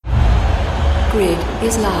Grid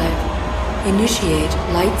is live. Initiate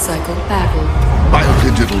light cycle battle.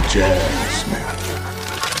 Biodigital jazz, man.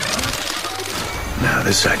 Now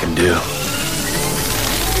this I can do.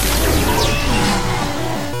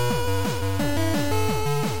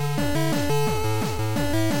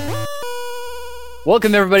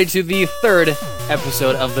 Welcome everybody to the third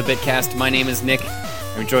episode of the Bitcast. My name is Nick.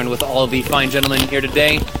 I'm joined with all of the fine gentlemen here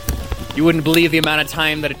today. You wouldn't believe the amount of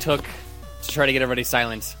time that it took to try to get everybody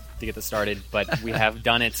silent to get this started, but we have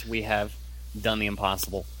done it. We have done the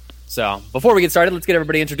impossible. So, before we get started, let's get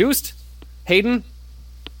everybody introduced. Hayden.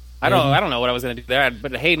 I don't know what I was going to do there,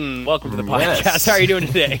 but Hayden, welcome to the podcast. Yes. How are you doing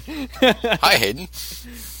today? Hi, Hayden.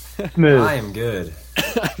 I am good.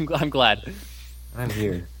 I'm glad. I'm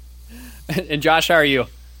here. And Josh, how are you?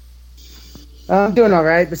 I'm doing all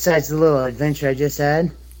right. Besides the little adventure I just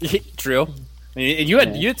had. True. I mean, you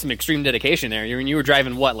had some extreme dedication there. You were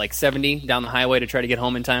driving what, like 70 down the highway to try to get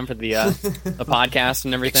home in time for the podcast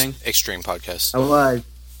and everything. Extreme podcast. I was.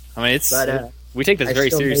 I mean, we take this very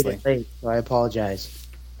seriously. Made it late, so I apologize.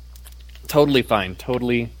 Totally fine.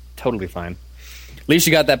 Totally fine. At least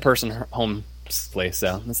you got that person home safe,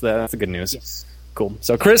 so that's the good news. Yes. Cool.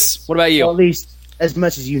 So, Chris, what about you? Well, at least as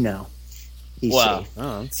much as you know. He's safe.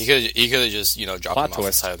 Oh, He could have just dropped him off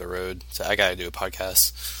the side of the road. So I gotta do a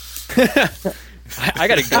podcast. I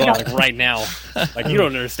gotta go like right now. Like, you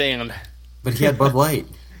don't understand. But he had Bud Light.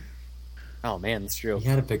 Oh man, that's true. He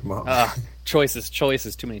had a Big Mom. Choices,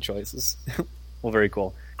 too many choices. Well, very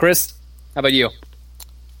cool. Chris, how about you?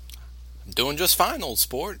 I'm doing just fine, old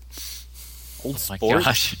sport. Old sport?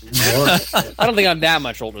 Gosh. I don't think I'm that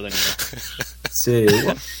much older than you, See.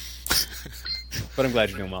 but I'm glad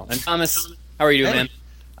you're doing well. And Thomas, how are you doing, man?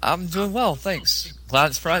 I'm doing well, thanks. Glad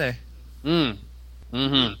it's Friday.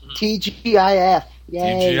 TGIF.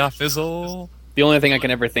 Yay. TGI Fizzle. The only thing I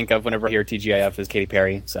can ever think of whenever I hear TGIF is Katy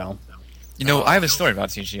Perry, so... You know, I have a story about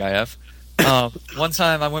TGIF. One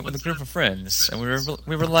time I went with a group of friends, and we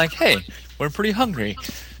were like, hey, we're pretty hungry.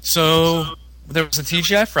 So there was a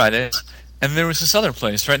TGI Fridays, and there was this other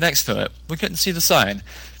place right next to it. We couldn't see the sign.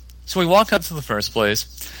 So we walk up to the first place,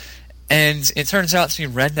 and it turns out to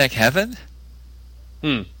be Redneck Heaven.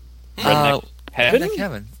 Redneck Heaven? Redneck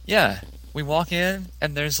Heaven, yeah. We walk in,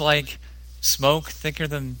 and there's like smoke thicker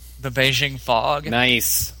than the Beijing fog.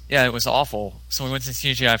 Nice. Yeah, it was awful. So we went to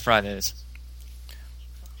TGI Fridays.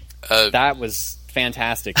 That was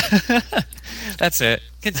fantastic. That's it.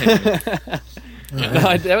 Continue.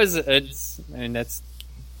 No, that was...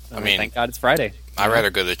 thank God it's Friday. I'd rather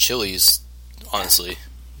go to Chili's, honestly.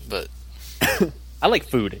 But I like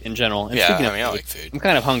food in general. And yeah, speaking of I like food. I'm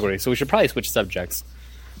kind of hungry, so we should probably switch subjects.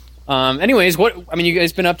 Anyways, you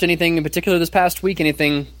guys been up to anything in particular this past week?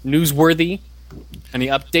 Anything newsworthy? Any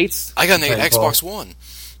updates? I got an Xbox One.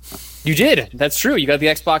 You did. That's true. You got the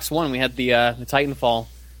Xbox One. We had the Titanfall.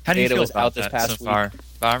 How do you beta feel was about out this that past so week. far,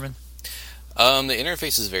 Byron? The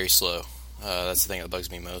interface is very slow. That's the thing that bugs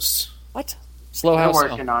me most. What? Slow They're house?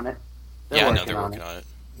 working on it. They're working on it.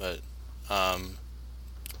 But I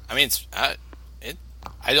mean,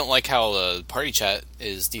 I don't like how the party chat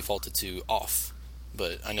is defaulted to off,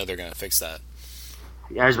 but I know they're going to fix that.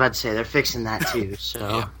 Yeah, I was about to say they're fixing that too. So,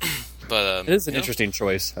 Yeah. But It is an interesting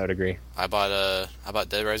choice, I would agree. I bought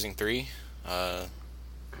Dead Rising 3.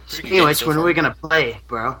 anyways, when are we gonna play,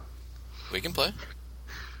 bro? We can play.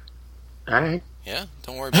 All right. Yeah,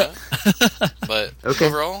 don't worry about it. But Okay.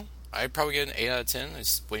 overall, I'd probably get an 8 out of 10. I'm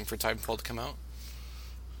just waiting for Titanfall to come out.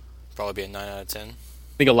 Probably be a 9 out of 10. I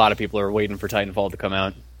think a lot of people are waiting for Titanfall to come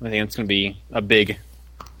out. I think it's going to be a big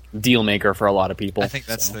deal maker for a lot of people. I think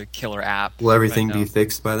that's the killer app. Will everything right be now.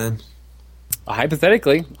 fixed by then?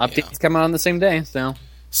 Hypothetically, updates come out on the same day, so...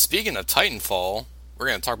 Speaking of Titanfall, we're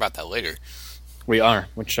going to talk about that later. We are,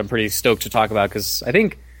 which I'm pretty stoked to talk about, because I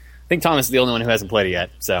think Thomas is the only one who hasn't played it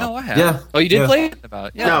yet, so... No, I have. Yeah. Oh, you did Yeah. play it?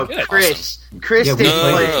 About No, good. Chris. Yeah, Chris we didn't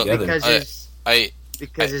played play it it together.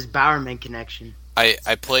 because his Bowerman connection. I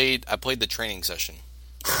played the training session.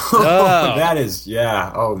 Oh. That is,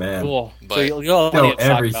 yeah. Oh, man. Cool. But- So you'll have plenty No, to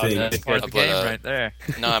talk everything. about That's that. part of the But, game right there.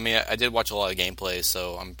 No, I mean, I did watch a lot of gameplay,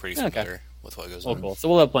 so I'm pretty familiar with what goes Oh, on. cool. So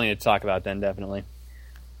we'll have plenty to talk about then, definitely.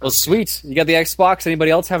 Well, sweet. You got the Xbox. Anybody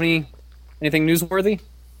else have anything newsworthy?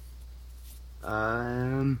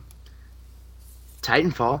 Titanfall.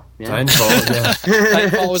 Yeah. Titanfall, yeah.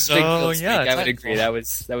 Titanfall was a big So, deal this yeah, week. I would agree.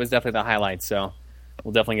 Titanfall. That was definitely the highlight. So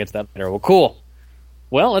we'll definitely get to that later. Well, cool.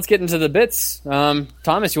 Well, let's get into the bits.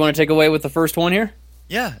 Thomas, you want to take away with the first one here?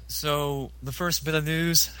 Yeah, so the first bit of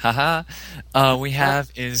news, we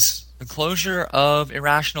have is the closure of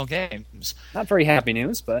Irrational Games. Not very happy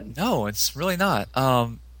news, but No, it's really not.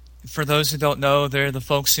 For those who don't know, they're the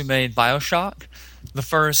folks who made BioShock, the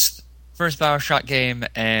first first Bioshock game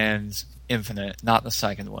and Infinite, not the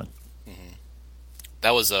second one.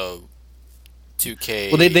 That was a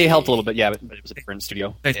 2K. Well, they helped a little bit, yeah, but it was a different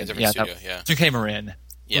studio. They Yeah, did, different studio, that- yeah. 2K Marin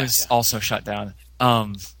was also shut down.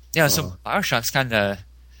 So Bioshock's kind of,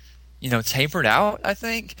 tapered out, I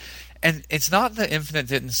think. And it's not that Infinite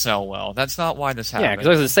didn't sell well. That's not why this happened. Yeah, because I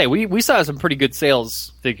was going to say, we saw some pretty good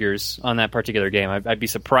sales figures on that particular game. I'd be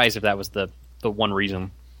surprised if that was the one reason.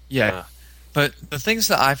 Yeah. But the things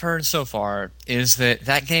that I've heard so far is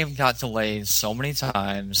that game got delayed so many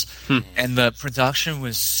times, and the production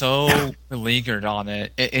was so beleaguered on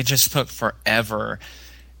it. It just took forever.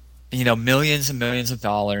 Millions and millions of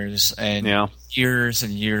dollars and years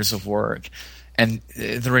and years of work. And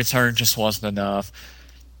the return just wasn't enough.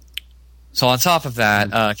 So on top of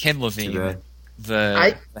that, Ken Levine,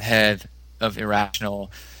 the head of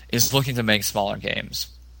Irrational, is looking to make smaller games.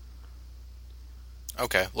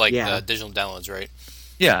 Okay, digital downloads, right?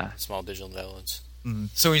 Yeah. Small digital downloads.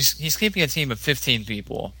 So he's keeping a team of 15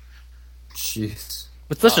 people. Jeez.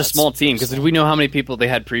 With such a small team, because did we know how many people they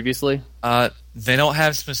had previously? They don't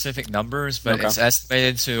have specific numbers, but it's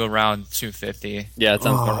estimated to around 250. Yeah, it's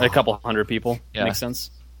a couple hundred people. Yeah. Makes sense.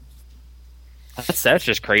 That's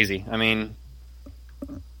just crazy. I mean,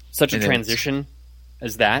 such a transition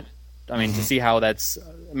as that. I mean, to see how that's...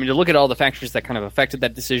 I mean, to look at all the factors that kind of affected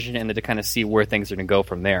that decision and then to kind of see where things are going to go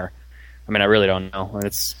from there. I mean, I really don't know.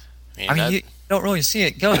 You don't really see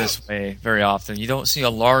it go this way very often. You don't see a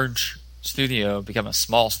large studio become a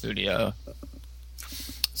small studio.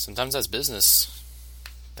 Sometimes that's business.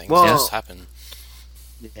 Things Well- just happen.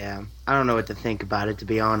 Yeah, I don't know what to think about it, to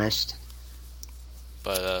be honest.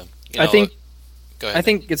 But, I think... Go ahead. I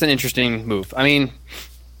think it's an interesting move. I mean,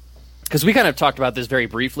 because we kind of talked about this very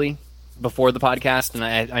briefly before the podcast, and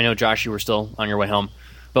I know, Josh, you were still on your way home,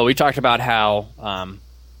 but we talked about how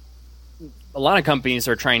a lot of companies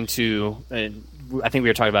are trying to, I think we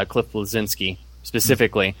were talking about Cliff Bleszinski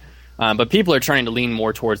specifically, but people are trying to lean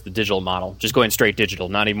more towards the digital model, just going straight digital,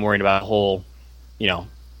 not even worrying about the whole, the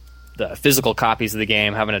physical copies of the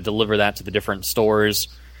game, having to deliver that to the different stores,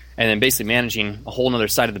 and then basically managing a whole other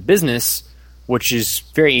side of the business, which is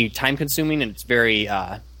very time-consuming and it's very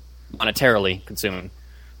monetarily consuming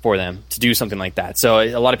for them to do something like that. So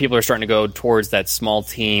a lot of people are starting to go towards that small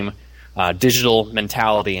team digital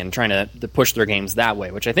mentality and trying to push their games that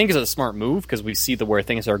way, which I think is a smart move because we see where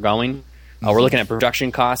things are going. We're looking at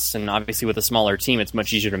production costs, and obviously with a smaller team, it's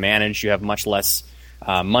much easier to manage. You have much less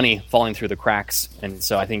money falling through the cracks, and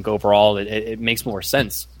so I think overall it makes more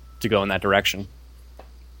sense to go in that direction.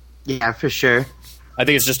 Yeah, for sure. I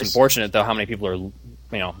think it's just unfortunate, though, how many people are,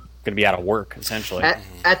 going to be out of work, essentially.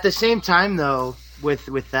 At the same time, though,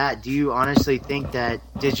 with that, do you honestly think that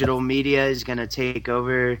digital media is going to take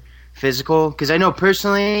over physical? Because I know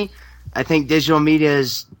personally, I think digital media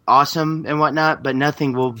is awesome and whatnot, but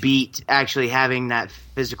nothing will beat actually having that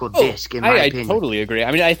physical disc, in my opinion. I totally agree.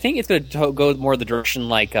 I mean, I think it's going to go more the direction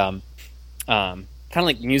like, kind of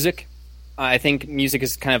like music. I think music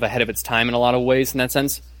is kind of ahead of its time in a lot of ways in that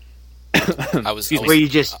sense. Where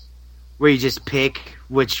you just pick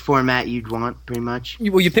which format you'd want, pretty much.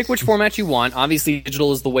 Well, you pick which format you want. Obviously,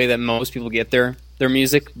 digital is the way that most people get their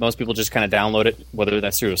music. Most people just kind of download it, whether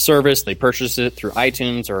that's through a service, they purchase it through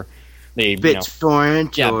iTunes, or they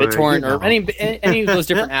BitTorrent, BitTorrent, or any of those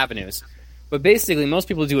different avenues. But basically, most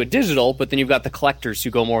people do it digital. But then you've got the collectors who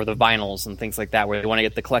go more with the vinyls and things like that, where they want to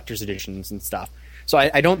get the collector's editions and stuff. So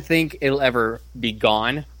I don't think it'll ever be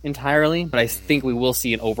gone entirely, but I think we will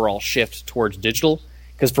see an overall shift towards digital.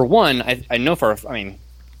 Because for one, we know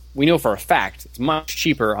for a fact it's much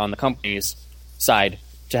cheaper on the company's side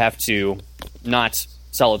to have to not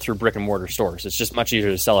sell it through brick and mortar stores. It's just much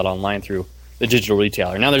easier to sell it online through the digital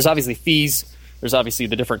retailer. Now, there's obviously fees. There's obviously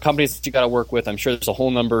the different companies that you got to work with. I'm sure there's a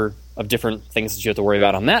whole number of different things that you have to worry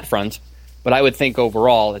about on that front. But I would think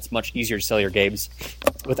overall it's much easier to sell your games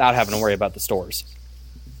without having to worry about the stores.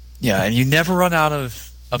 Yeah, and you never run out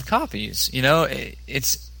of copies.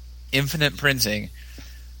 It's infinite printing.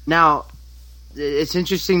 Now, it's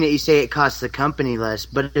interesting that you say it costs the company less,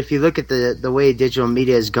 but if you look at the way digital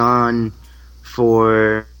media has gone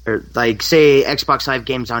for, like, say, Xbox Live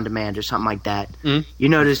Games on Demand or something like that, you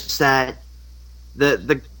notice that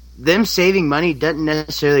them saving money doesn't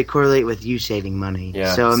necessarily correlate with you saving money.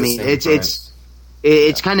 Yeah, so I mean,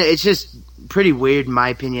 it's kind of, it's just pretty weird in my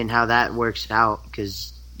opinion how that works out,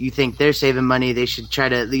 because you think they're saving money, they should try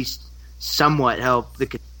to at least somewhat help the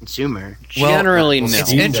consumer. Generally, no.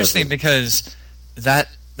 It's interesting because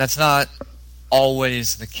that's not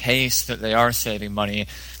always the case that they are saving money.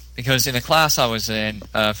 Because in a class I was in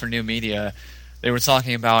for new media, they were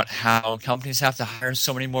talking about how companies have to hire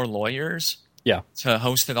so many more lawyers to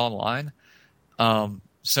host it online.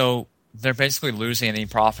 So they're basically losing any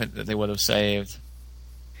profit that they would have saved.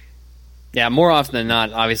 Yeah, more often than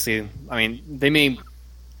not, obviously, I mean,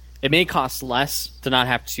 it may cost less to not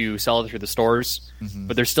have to sell it through the stores,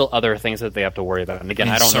 but there's still other things that they have to worry about. And again,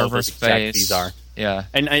 I don't know what those exact fees are. Yeah.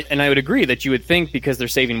 And I would agree that you would think because they're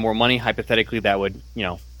saving more money, hypothetically, that would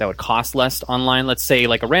cost less online. Let's say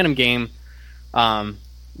like a random game,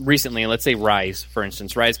 recently, let's say Rise, for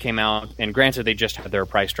instance. Rise came out, and granted, they just had their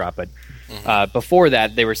price drop, but before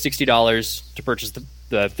that, they were $60 to purchase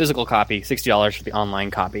the physical copy, $60 for the online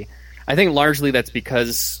copy. I think largely that's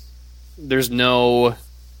because there's no,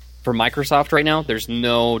 for Microsoft right now, there's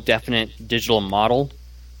no definite digital model,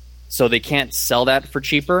 so they can't sell that for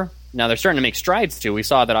cheaper. Now, they're starting to make strides, too. We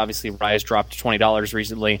saw that, obviously, Rise dropped to $20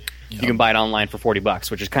 recently. Yep. You can buy it online for $40,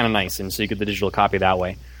 which is kind of nice, and so you get the digital copy that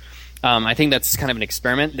way. I think that's kind of an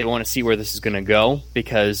experiment. They want to see where this is going to go,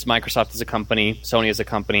 because Microsoft is a company, Sony is a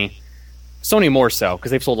company, Sony more so,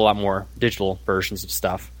 because they've sold a lot more digital versions of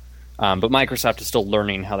stuff. But Microsoft is still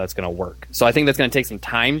learning how that's going to work. So I think that's going to take some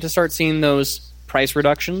time to start seeing those price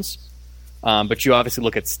reductions. But you obviously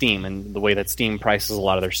look at Steam and the way that Steam prices a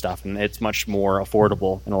lot of their stuff, and it's much more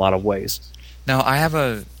affordable in a lot of ways. Now, I have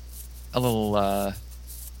a little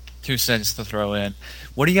 2 cents to throw in.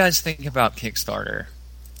 What do you guys think about Kickstarter?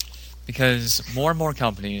 Because more and more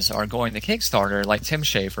companies are going to Kickstarter, like Tim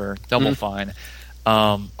Schafer, Double Fine.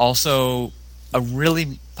 Also, a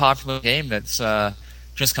really popular game that's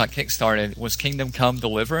just got kickstarted was Kingdom Come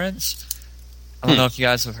Deliverance. I don't know if you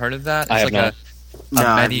guys have heard of that. It's I have like not.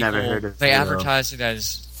 I've medieval, never heard of it. they advertise it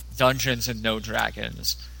as Dungeons and No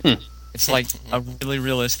Dragons. It's like a really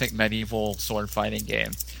realistic medieval sword fighting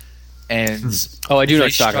game. And I do know they what you're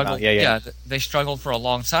talking struggled- about. Yeah. they struggled for a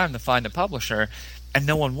long time to find a publisher, and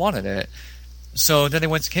no one wanted it. So then they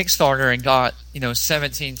went to Kickstarter and got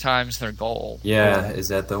 17 times their goal. Yeah, is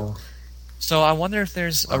that the one? So I wonder if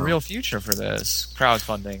there's a real future for this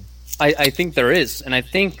crowdfunding. I think there is, and I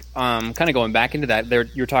think kind of going back into that,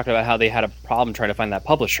 you're talking about how they had a problem trying to find that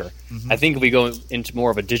publisher. I think if we go into more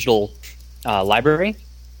of a digital library,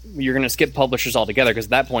 you're going to skip publishers altogether, because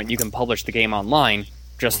at that point you can publish the game online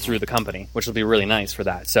just through the company, which will be really nice for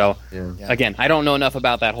that. So again, I don't know enough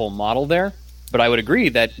about that whole model there, but I would agree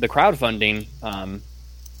that the crowdfunding,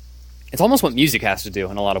 it's almost what music has to do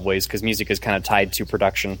in a lot of ways, because music is kind of tied to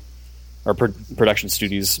production or production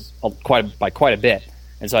studios by quite a bit.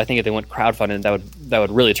 And so I think if they went crowdfunding, that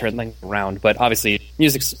would really turn things around. But obviously,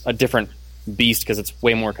 music's a different beast because it's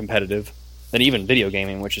way more competitive than even video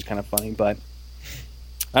gaming, which is kind of funny. But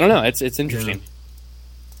I don't know. It's interesting.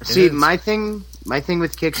 See, my thing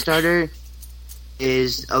with Kickstarter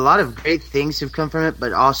is a lot of great things have come from it,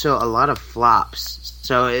 but also a lot of flops.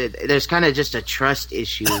 So there's kind of just a trust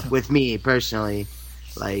issue with me personally.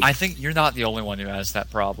 Like, I think you're not the only one who has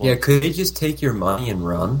that problem. Yeah, could they just take your money and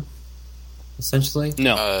run? Essentially,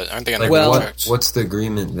 No. Aren't they on like contracts? what's the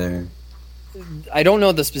agreement there? I don't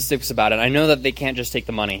know the specifics about it. I know that they can't just take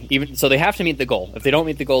the money. So they have to meet the goal. If they don't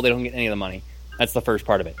meet the goal, they don't get any of the money. That's the first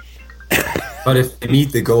part of it. But if they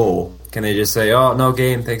meet the goal, can they just say, "Oh, no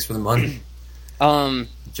game, thanks for the money"?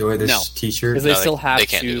 Enjoy this No, T-shirt. because they still they have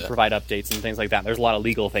can't do to that. provide updates and things like that. There's a lot of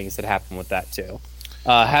legal things that happen with that too.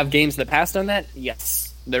 Have games that passed on that?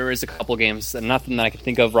 Yes, there is a couple games, and nothing that I can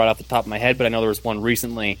think of right off the top of my head. But I know there was one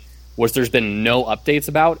recently, which there's been no updates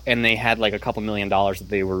about, and they had like a couple $1 million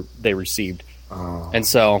that they received. Oh. And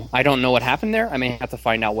so I don't know what happened there. I may have to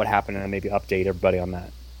find out what happened and maybe update everybody on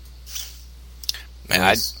that. Man,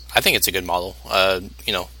 Nice. I think it's a good model.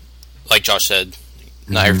 Like Josh said,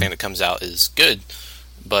 not everything that comes out is good,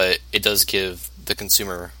 but it does give the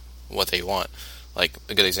consumer what they want. Like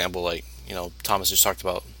a good example, like Thomas just talked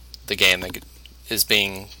about the game that is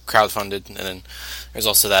being crowdfunded, and then there's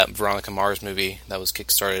also that Veronica Mars movie that was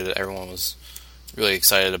kickstarted that everyone was really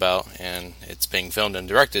excited about, and it's being filmed and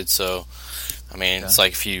directed. So, I mean, it's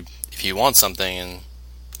like if you want something and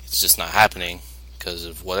it's just not happening because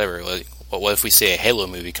of whatever. Like, what if we see a Halo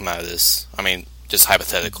movie come out of this? I mean, just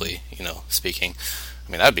hypothetically, speaking.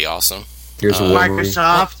 I mean, that'd be awesome. Here's a Wolverine.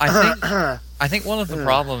 Microsoft. I think one of the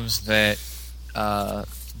problems that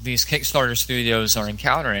these Kickstarter studios are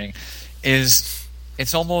encountering is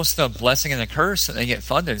it's almost a blessing and a curse that they get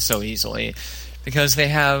funded so easily, because they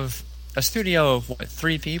have a studio of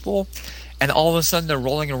 3 people, and all of a sudden they're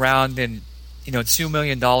rolling around in $2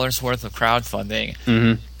 million worth of crowdfunding,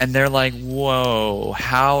 and they're like, whoa,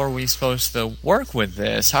 how are we supposed to work with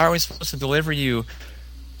this? How are we supposed to deliver you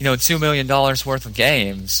 $2 million worth of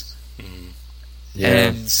games? Yeah.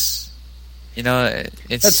 And it's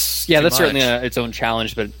That's too certainly much. its own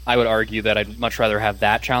challenge, but I would argue that I'd much rather have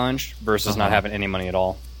that challenge versus not having any money at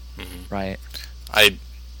all. Right.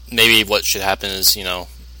 maybe what should happen is,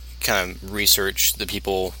 kind of research the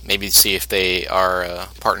people, maybe see if they are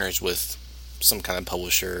partners with some kind of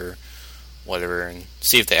publisher, whatever, and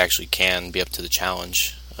see if they actually can be up to the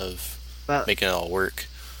challenge of making it all work.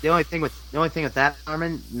 The only thing with that,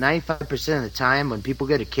 Armin, 95% of the time when people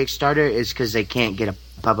go to Kickstarter is because they can't get a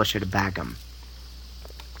publisher to back them.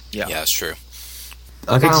 Yeah, that's true.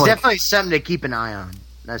 It's definitely something to keep an eye on.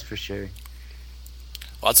 That's for sure.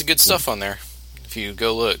 Lots of good stuff on there. If you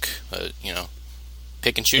go look,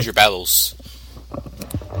 pick and choose your battles.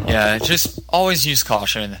 Yeah, just always use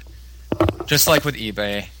caution. Just like with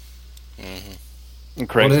eBay. Mm-hmm. And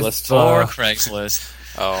Craigslist. Or Craigslist.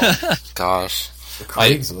 Oh, gosh.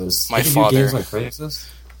 Craigslist. My father. Games on Craigslist?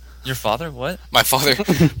 Your father? What? My father.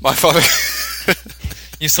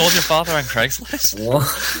 You sold your father on Craigslist? What?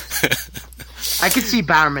 I could see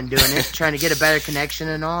Bowerman doing it, trying to get a better connection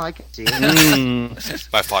and all. I could see it.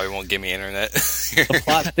 My father won't give me internet. The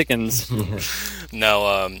plot thickens. No,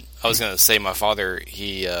 I was going to say my father,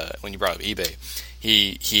 he when you brought up eBay,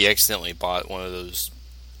 he accidentally bought one of those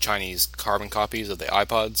Chinese carbon copies of the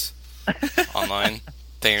iPods online,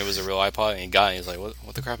 thinking it was a real iPod, and he got it, and he's like,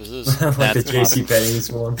 what the crap is this? Like the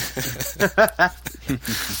JCPenney's one.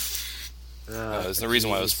 There's no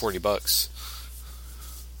reason why it was $40.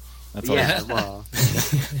 That's Yeah, well.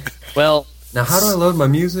 Well, now how do I load my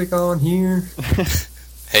music on here?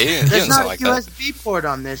 Hey, it There's doesn't not sound a like that. USB port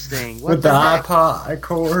on this thing. What With the heck? iPod.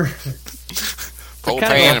 kind of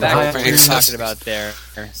going back to what we were talking about there.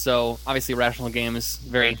 So, obviously, Irrational Games,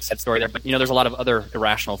 very sad story there. But, there's a lot of other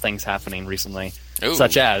irrational things happening recently. Ooh.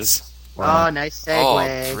 Such as... Oh, nice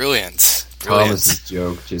segue. Oh, brilliant. Thomas's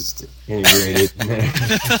joke just integrated in there.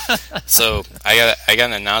 So, I got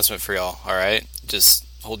an announcement for y'all, alright? Just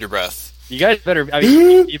hold your breath. You guys better...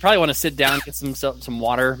 you probably want to sit down, get some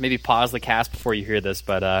water, maybe pause the cast before you hear this,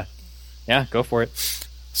 but, yeah, go for it.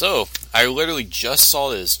 So, I literally just saw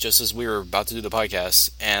this just as we were about to do the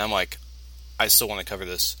podcast, and I'm like, I still want to cover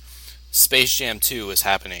this. Space Jam 2 is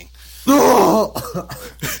happening.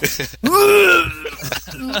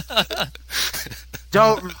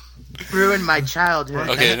 Don't ruin my childhood.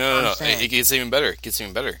 Okay, That's no. what I'm saying. It gets even better.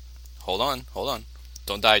 Hold on.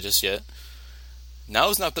 Don't die just yet. Now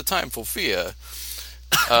is not the time for fear.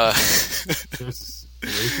 There's a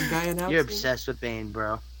racing guy announcing? You're obsessed with Bane,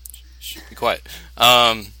 bro. Shh, be quiet.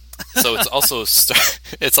 So it's also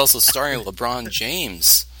starring LeBron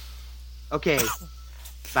James. Okay,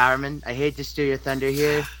 Bowerman, I hate to steal your thunder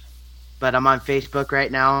here, but I'm on Facebook right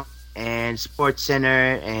now, and Sports Center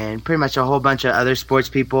and pretty much a whole bunch of other sports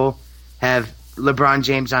people have LeBron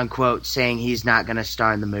James on quote saying he's not going to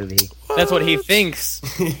star in the movie. That's what he thinks.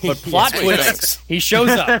 But plot twist, he shows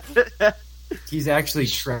up. He's actually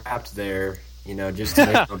trapped there, just to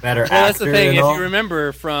make him a better actor. Well, that's the thing. and If all. you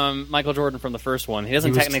remember from Michael Jordan from the first one, he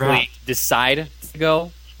doesn't He was technically trapped. decide to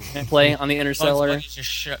go and play on the Interstellar. He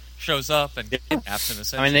just shows up and kidnaps him,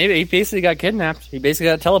 essentially. I mean, he basically got kidnapped. He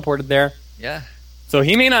basically got teleported there. Yeah. So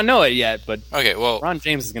he may not know it yet, but Okay, well, Ron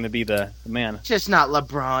James is going to be the man. Just not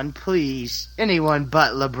LeBron, please. Anyone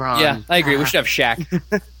but LeBron. Yeah, I agree. We should have Shaq.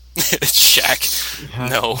 Shaq.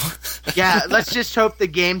 No. Yeah, let's just hope the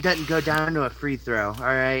game doesn't go down to a free throw. All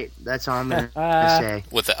right, that's all I'm going to say.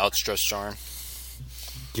 With the outstretched arm.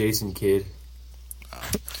 Jason Kidd.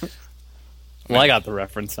 Well, I got the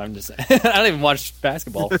reference. I'm just I don't even watch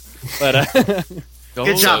basketball. But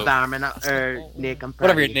Good job, Bowerman. Or Nick, I'm proud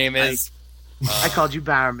whatever of your you. name is. I called you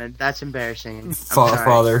Bowerman. That's embarrassing. I'm sorry.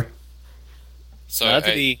 Father. So That's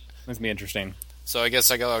going to be interesting. So I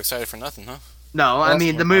guess I got all excited for nothing, huh? No, I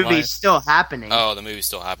mean, the movie's still happening. Oh, the movie's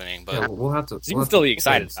still happening, but Yeah, we'll have to. So you can still be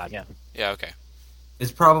excited about it, yeah. yeah, okay.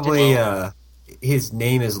 It's probably his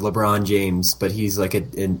name is LeBron James, but he's like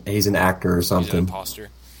he's an actor or He's an something. imposter.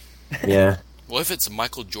 Yeah. What if it's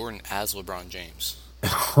Michael Jordan as LeBron James?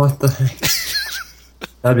 What the heck?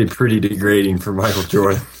 That'd be pretty degrading for Michael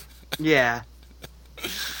Jordan. Yeah.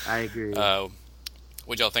 I agree.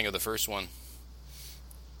 What'd y'all think of the first one?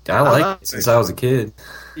 I like it since I was a kid.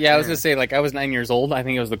 Yeah, I was going to say, I was 9 years old. I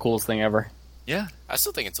think it was the coolest thing ever. Yeah. I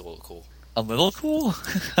still think it's a little cool. A little cool?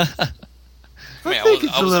 I mean,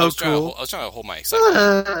 I was trying to hold my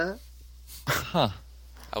excitement. Huh.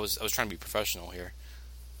 I was trying to be professional here.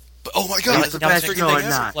 But oh my god, It's professional or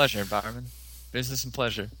Business not. and pleasure, Bowerman. Business and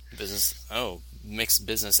pleasure. Mixed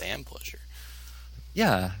business and pleasure.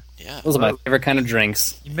 Yeah. Yeah. Those are my favorite kind of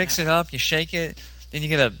drinks. You mix it up, you shake it, then you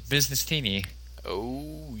get a business teeny.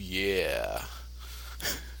 Oh yeah.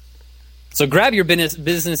 So grab your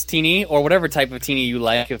business teeny or whatever type of teeny you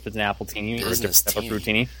like, if it's an apple teeny or a Business different type of fruit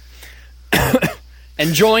teeny.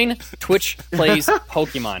 And join Twitch Plays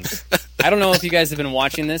Pokemon. I don't know if you guys have been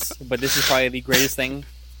watching this, but this is probably the greatest thing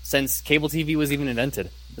since cable TV was even invented,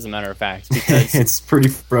 as a matter of fact. Because it's pretty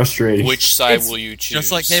frustrating. Which side will you choose?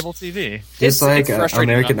 Just like cable TV. Just like frustrating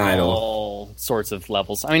American on Idol. all sorts of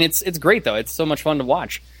levels. I mean, it's great, though. It's so much fun to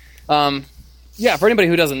watch. Yeah, for anybody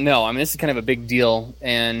who doesn't know, I mean, this is kind of a big deal,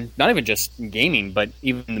 and not even just gaming, but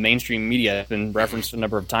even the mainstream media has been referenced a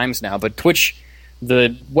number of times now. But Twitch,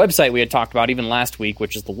 the website we had talked about even last week,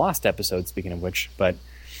 which is the Lost episode, speaking of which, but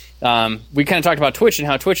we kind of talked about Twitch and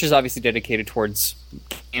how Twitch is obviously dedicated towards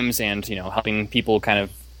games and, helping people kind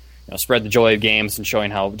of spread the joy of games and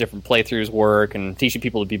showing how different playthroughs work and teaching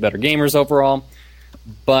people to be better gamers overall.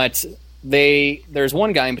 But there's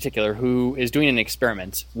one guy in particular who is doing an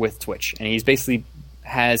experiment with Twitch, and he's basically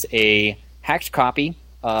has a hacked copy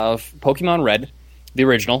of Pokemon Red, the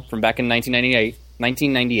original from back in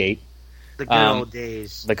 1998. The good old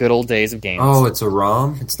days. The good old days of games. Oh, it's a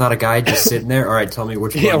ROM? It's not a guy just sitting there? All right, tell me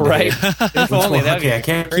which one. Yeah, right. If only, that'd be I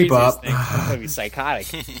can't the keep up. craziest thing. That'd be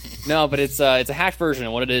psychotic. No, but it's a hacked version,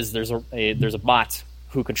 and what it is, there's a bot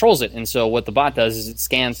who controls it, and so what the bot does is it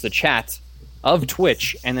scans the chat of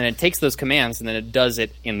Twitch, and then it takes those commands, and then it does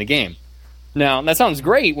it in the game. Now, that sounds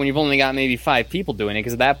great when you've only got maybe 5 people doing it,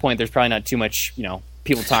 because at that point, there's probably not too much,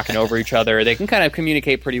 people talking over each other. They can kind of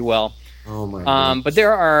communicate pretty well. Oh my God. But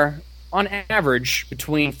there are, on average,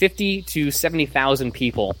 between 50 to 70,000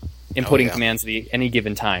 people inputting commands at any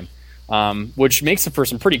given time, which makes it for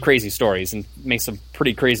some pretty crazy stories and makes some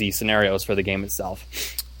pretty crazy scenarios for the game itself.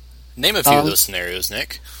 Name a few of those scenarios,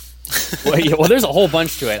 Nick. Well, there's a whole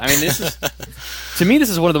bunch to it. I mean, to me, this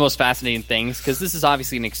is one of the most fascinating things because this is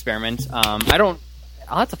obviously an experiment. I'll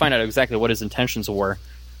have to find out exactly what his intentions were,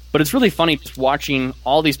 but it's really funny watching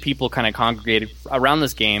all these people kind of congregate around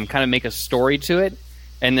this game, kind of make a story to it,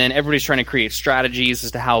 and then everybody's trying to create strategies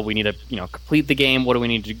as to how we need to, complete the game. What do we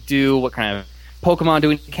need to do? What kind of Pokemon do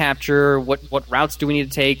we need to capture? What routes do we need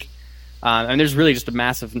to take? And there's really just a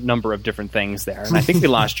massive number of different things there. And I think we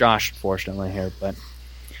lost Josh, unfortunately, here, but.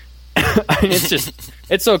 I mean,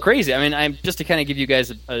 it's so crazy. I mean, just to kind of give you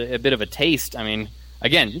guys a bit of a taste. I mean,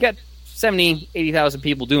 again, you got 70, 80,000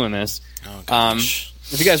 people doing this. Oh, gosh.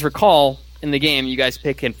 If you guys recall, in the game, you guys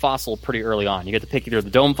pick a fossil pretty early on. You get to pick either the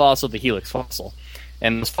Dome Fossil or the Helix Fossil.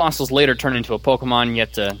 And those fossils later turn into a Pokemon, and you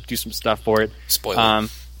have to do some stuff for it. Spoiler.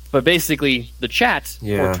 But basically, the chat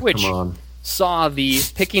for Twitch saw the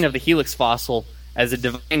picking of the Helix Fossil as a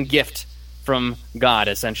divine gift from God,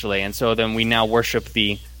 essentially. And so then we now worship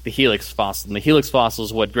the Helix Fossil. And the Helix Fossil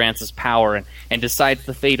is what grants us power and decides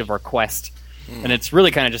the fate of our quest. And it's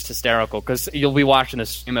really kind of just hysterical because you'll be watching the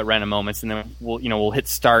stream at random moments, and then we'll hit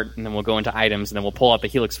start, and then we'll go into items, and then we'll pull out the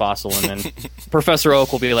Helix Fossil, and then Professor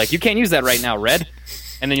Oak will be like, "You can't use that right now, Red,"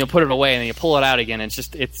 and then you'll put it away, and then you pull it out again. And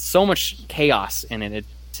it's so much chaos in it.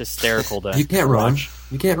 It's hysterical to You can't run. watch.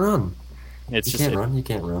 You can't run. It's You just can't run. You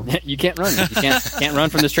can't run. you can't run. You can't run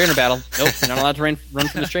from this trainer battle. Nope, you're not allowed to run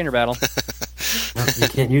from this trainer battle. No, you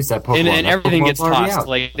can't use that Pokemon. And everything gets Pokemon's already tossed. out.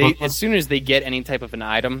 Like as soon as they get any type of an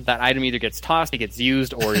item, that item either gets tossed, it gets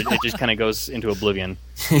used, or it just kind of goes into oblivion.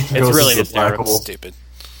 It's Goes really into the black hysterical. hole. Stupid.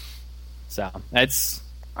 So it's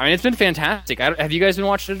been fantastic. Have you guys been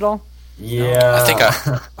watching it at all? Yeah. I think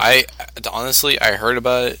I honestly, I heard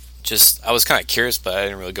about it. I was kind of curious, but I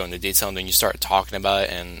didn't really go into detail. And then you start talking about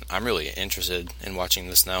it, and I'm really interested in watching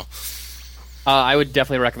this now. I would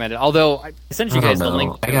definitely recommend it. Although I sent you I guys don't the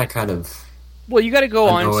know. link. I got kind of. Well, you got to go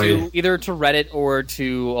on annoyed. to either to Reddit or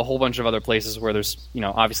to a whole bunch of other places where there's,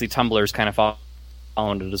 obviously Tumblr's kind of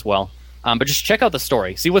following it as well. But just check out the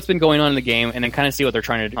story, see what's been going on in the game, and then kind of see what they're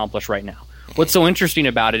trying to accomplish right now. What's so interesting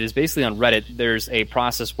about it is basically on Reddit, there's a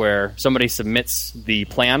process where somebody submits the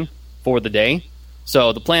plan for the day.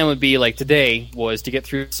 So the plan would be like today was to get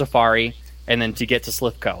through Safari and then to get to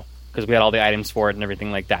Slithco because we had all the items for it and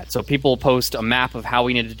everything like that. So people post a map of how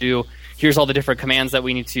we need to do. Here's all the different commands that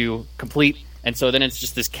we need to complete. And so then it's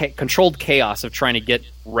just this controlled chaos of trying to get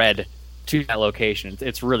Red to that location.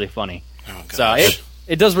 It's really funny. Oh, So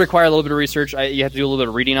it does require a little bit of research. You have to do a little bit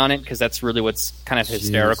of reading on it because that's really what's kind of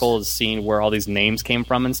hysterical is seeing where all these names came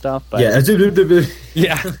from and stuff. But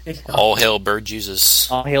yeah. All hail Bird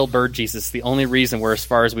Jesus. All hail Bird Jesus. The only reason we're as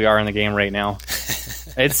far as we are in the game right now.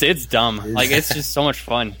 It's dumb. Like it's just so much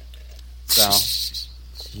fun. So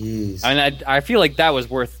Jeez. I mean, I feel like that was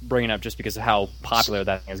worth bringing up just because of how popular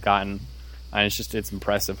that thing has gotten. And it's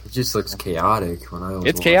impressive. It just looks chaotic when I was.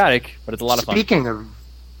 It's chaotic, but it's a lot of fun. Speaking of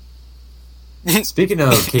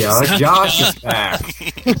of chaotic, Josh is back.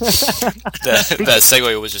 that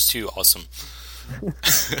segue was just too awesome.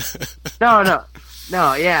 no,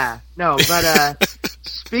 but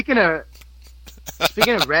speaking of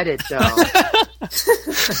Speaking of Reddit, though,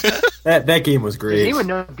 that game was does great. anyone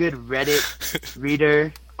know a good Reddit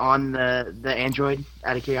reader on the Android?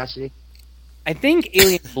 Out of curiosity, I think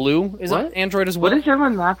Alien Blue is What? on Android as well. what is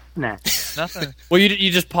everyone laughing at? Nothing. Well,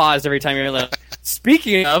 you just paused every time you're like,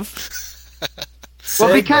 speaking of...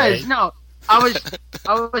 Well, because no, I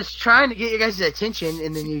was trying to get you guys' attention,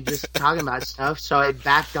 and then you just talking about stuff, so I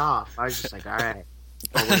backed off. I was just like, all right,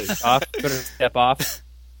 oh wait. off, better step off.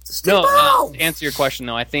 No, to answer your question,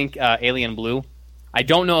 though, I think Alien Blue. I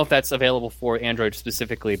don't know if that's available for Android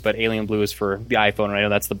specifically, but Alien Blue is for the iPhone. Right? I know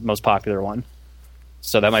that's the most popular one,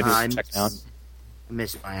 so that might be worth checking out. I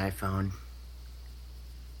missed my iPhone.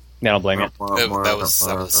 Yeah, don't blame you. That was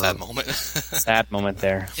a sad moment. Sad moment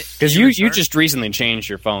there, because you just recently changed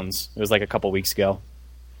your phones. It was like a couple weeks ago.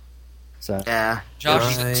 So Yeah,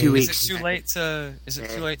 Josh, Right. 2 is weeks. it too late to? Is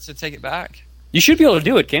it too late to take it back? you should be able to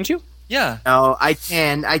do it, can't you? Yeah. No, I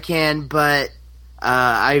can, but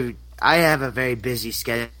I have a very busy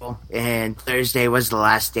schedule, and Thursday was the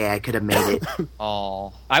last day I could have made it.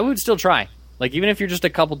 Oh. I would still try. Like, even if you're just a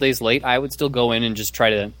couple days late, I would still go in and just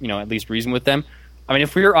try to, at least reason with them. I mean,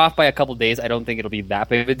 if we're off by a couple days, I don't think it'll be that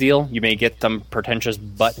big of a deal. You may get some pretentious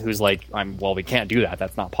butt who's like, well, we can't do that.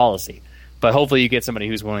 That's not policy. But hopefully you get somebody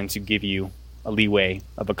who's willing to give you a leeway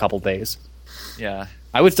of a couple days. Yeah.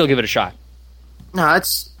 I would still give it a shot. No,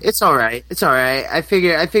 it's all right. It's all right. I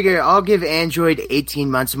figure I'll give Android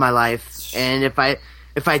 18 months of my life, and if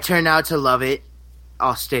I turn out to love it,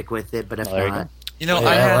 I'll stick with it. But if there you not, go. You know, Yeah,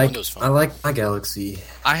 I like Windows Phone. I like my Galaxy.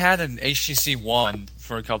 I had an HTC One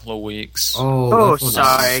for a couple of weeks. Oh, that phone is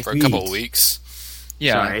sorry. For a couple of sweet. weeks.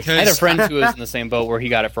 Yeah, Sorry. I had a friend who was in the same boat where he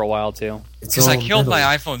got it for a while, too. It's because I all killed my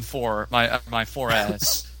metal. iPhone 4, my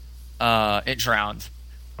 4S. It drowned,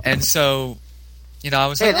 and so I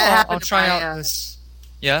was Hey, like, that I'll happened to try my, out this.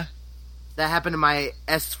 Yeah. that happened to my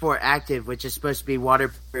S4 Active, which is supposed to be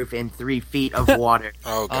waterproof in 3 feet of water.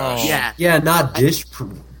 Oh gosh. Oh. Yeah. Yeah, not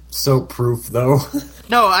soap proof though.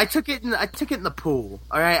 No, I took it in the pool.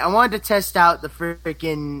 All right, I wanted to test out the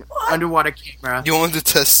freaking underwater camera. You wanted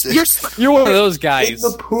to test it. You're one of those In guys.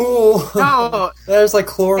 the pool. No, There's like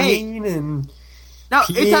chlorine and no,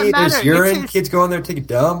 it doesn't pee. matter. There's urine. Kids go in there to take a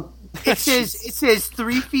dump. It says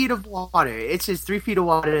 3 feet of water. It says 3 feet of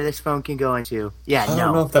water this phone can go into. Yeah, I don't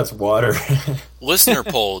know no. if that's water. Listener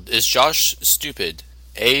poll: is Josh stupid?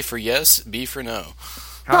 A for yes, B for no.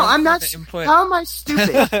 No, I'm not. The input- How am I stupid?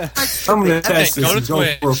 I'm gonna test go this to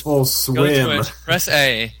and go for a full Go to swim. Twitch, press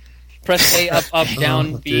A. Press A, up,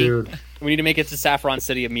 down, Oh, B. dude. We need to make it to Saffron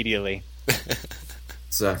City immediately.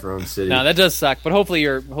 Saffron City. No, that does suck, but hopefully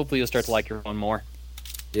you'll start to like your phone more.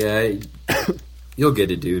 Yeah, you'll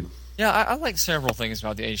get it, dude. Yeah, I like several things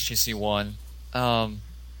about the HTC One,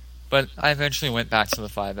 but I eventually went back to the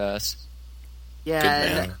 5S. Yeah,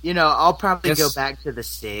 man. and, I'll probably Yes. go back to the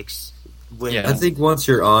 6. With Yeah. I think once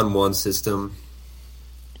you're on one system,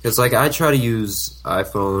 because like I try to use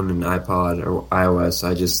iPhone and iPod or iOS,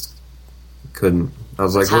 I just couldn't. I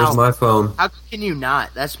was like, How? "Where's my phone?" How can you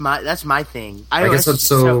not? That's my thing. I guess iOS I'm is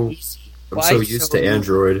so- easy. I'm Well, so I- used to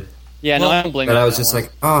Android Yeah, Well, no, I don't blame you. that I on was that just one.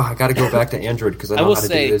 like, "Oh, I got to go back to Android because I I know will how to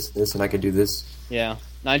say- do this, and I can do this." Yeah.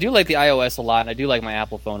 Now, I do like the iOS a lot, and I do like my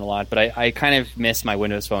Apple phone a lot, but I kind of miss my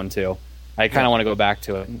Windows phone, too. I kind of want to go back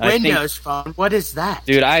to it. I think- Windows Phone. What is that?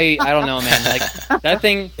 dude, I don't know, man. Like, that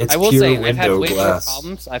thing, It's I will pure say, I've had window way glass. more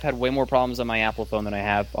problems. I've had way more problems on my Apple phone than I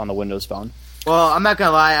have on the Windows phone. Well, I'm not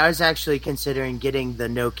gonna lie. I was actually considering getting the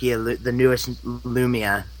Nokia, the newest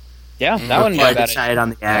Lumia. Yeah, that Before wouldn't be I a bad. decided on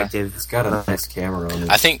the active. It's got a nice camera on it.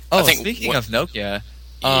 I think. Oh, I think speaking of Nokia,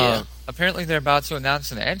 Yeah. apparently they're about to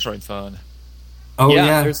announce an Android phone. Oh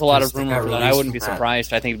Yeah, there's a lot of they rumor got for that. I released wouldn't be from that.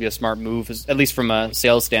 surprised. I think it'd be a smart move, at least from a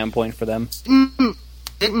sales standpoint for them. Didn't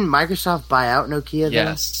Microsoft buy out Nokia? Though?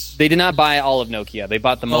 Yes. They did not buy all of Nokia. They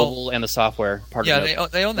bought the Well, mobile and the software part Yeah, of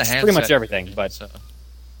Nokia. they own the It's handset. pretty much everything, but So.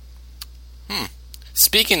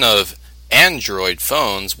 Speaking of Android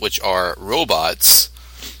phones, which are robots,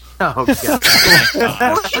 Oh god,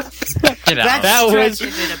 Get out. That was- stretching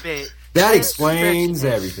it a bit. That explains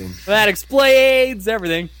everything. that explains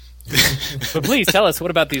everything. But please tell us,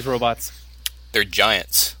 what about these robots? they're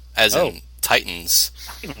giants, as Oh. in Titans,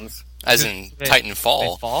 as in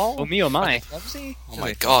Titanfall. Fall? Oh me, oh my. Clumsy? Oh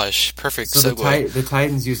my gosh, perfect So segue. the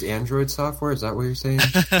Titans use Android software. Is that what you're saying?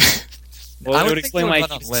 Well, I it would would think explain they why would it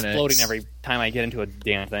run keeps on Linux. exploding every time I get into a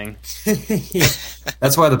damn thing.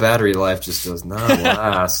 That's why the battery life just does not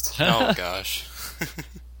last. Oh gosh.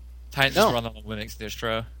 Titans No. run on the Linux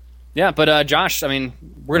distro. Yeah, but Josh, I mean,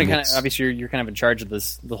 we're gonna kind of Linux. obviously you're kind of in charge of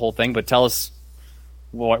the whole thing, but tell us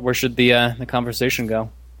where should the conversation go?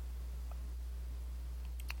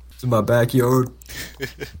 It's in my backyard.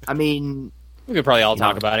 I mean, We could probably all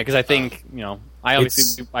talk about it because I think I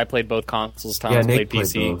obviously I played both consoles. Thomas Nick played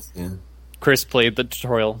PC. both, yeah. Chris played the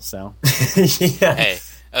tutorial. So yeah.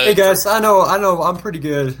 Hey guys, I know, I'm pretty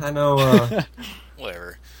good. I know.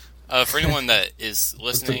 Whatever. For anyone that is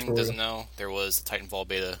listening, doesn't know, there was the Titanfall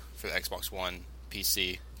beta for the Xbox One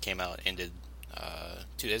PC. Came out, ended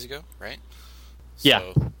 2 days ago, right? Yeah,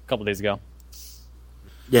 a couple days ago.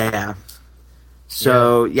 Yeah.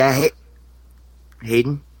 So,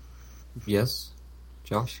 Hayden? Yes,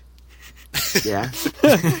 Josh. Yeah.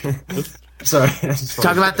 Sorry.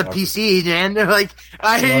 Talk about the PC, man. They're like,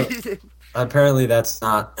 apparently that's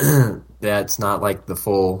not like the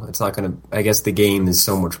full. It's not going to. I guess the game is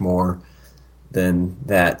so much more than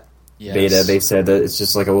that beta. They said that it's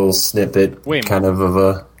just like a little snippet, kind of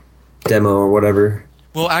a demo or whatever.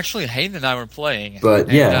 Well, actually, Hayden and I were playing. But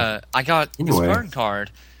I got this burn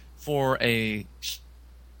card for a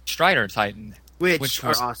Strider Titan, which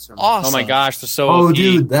was awesome. Oh my gosh, they're so OP. OP.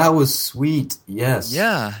 Dude, that was sweet. Yes.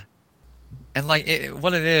 Yeah. And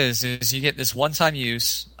what it is you get this one-time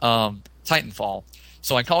use Titanfall.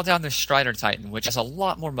 So I called down this Strider Titan, which has a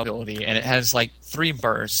lot more mobility, and it has 3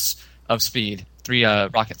 bursts of speed, 3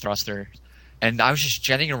 rocket thrusters. And I was just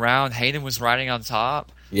jetting around. Hayden was riding on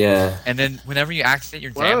top. Yeah. And then whenever you activate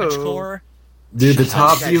your damage core... Dude, the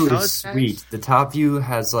top view is sweet. The top view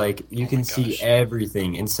has, you can see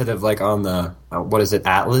everything. Instead of, on the,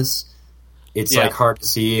 Atlas? It's, hard to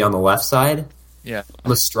see on the left side. Yeah. On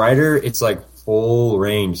the Strider, it's, full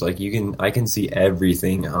range. I can see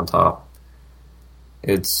everything on top.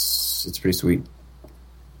 It's pretty sweet.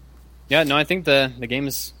 Yeah, no, I think the game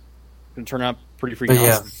is going to turn out pretty freaking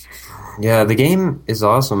awesome. Yeah, the game is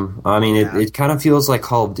awesome. I mean, it kind of feels like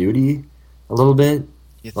Call of Duty a little bit.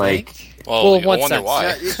 You think? Well, I wonder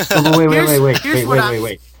why.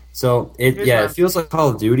 Wait. So it feels like Call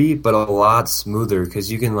of Duty, but a lot smoother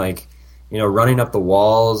because you can running up the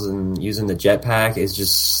walls and using the jetpack is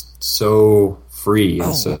just so free.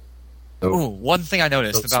 One thing I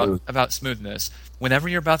noticed about smoothness: whenever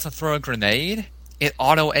you're about to throw a grenade, it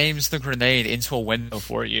auto aims the grenade into a window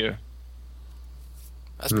for you.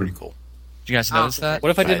 That's pretty cool. Did you guys notice that?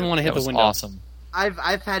 What if I didn't want to hit the window? Awesome.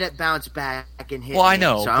 I've had it bounce back and hit. Well, I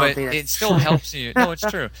know, so but it still helps you. No, it's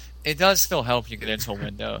true. It does still help you get into a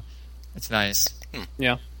window. It's nice.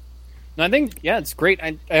 Yeah. No, I think it's great.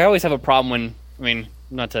 I always have a problem when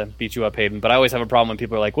not to beat you up, Hayden, but I always have a problem when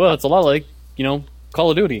people are like, "Well, it's a lot like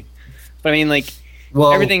Call of Duty," but I mean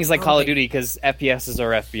everything's like Call of Duty because FPSs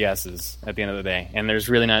are FPSs at the end of the day, and there's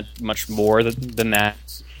really not much more than that.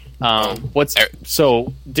 What's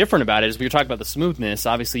so different about it is we were talking about the smoothness.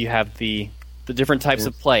 Obviously, you have the different types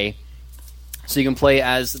of play. So you can play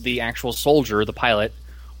as the actual soldier, the pilot,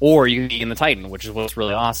 or you can be in the Titan, which is what's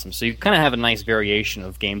really awesome. So you kind of have a nice variation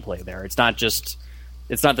of gameplay there. It's not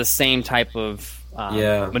the same type of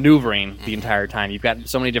maneuvering the entire time. You've got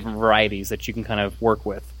so many different varieties that you can kind of work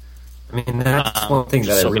with. I mean, that's one thing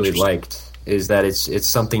that I really liked is that it's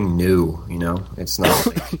something new. It's not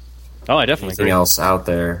I definitely anything agree. else out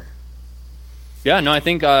there. Yeah, no, I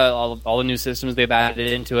think all the new systems they've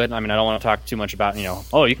added into it. I mean, I don't want to talk too much about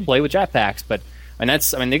you can play with jetpacks, but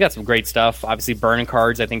they got some great stuff. Obviously, burn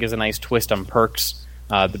cards I think is a nice twist on perks.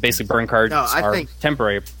 The basic burn cards are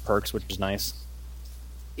temporary perks, which is nice.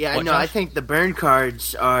 Yeah, I think the burn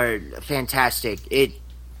cards are fantastic. It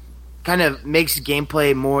kind of makes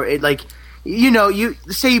gameplay more. You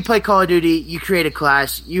say you play Call of Duty, you create a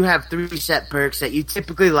class, you have 3 set perks that you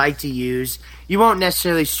typically like to use. You won't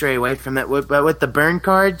necessarily stray away from it, but with the burn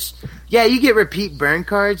cards, you get repeat burn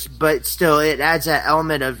cards, but still it adds that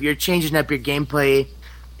element of you're changing up your gameplay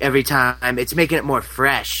every time. It's making it more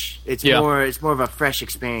fresh. It's more of a fresh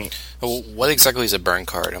experience. What exactly is a burn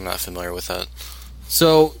card? I'm not familiar with that.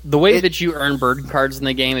 So the way that you earn burn cards in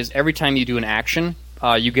the game is every time you do an action,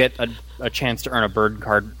 you get a chance to earn a burn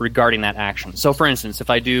card regarding that action. So, for instance, if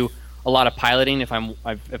I do a lot of piloting, if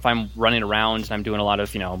I'm running around and I'm doing a lot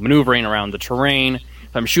of maneuvering around the terrain,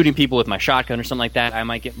 if I'm shooting people with my shotgun or something like that, I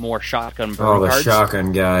might get more shotgun burn cards. Oh, the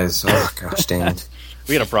shotgun guys! Oh gosh, dang it!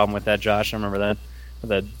 We had a problem with that, Josh. I remember that.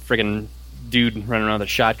 The friggin' dude running around with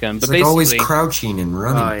a shotgun. It's always crouching and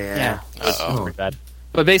running. Oh yeah. It's pretty bad.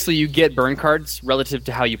 But basically, you get burn cards relative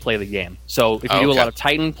to how you play the game. So if you do a lot of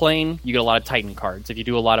Titan playing, you get a lot of Titan cards. If you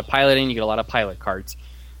do a lot of piloting, you get a lot of pilot cards.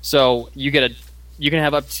 So you can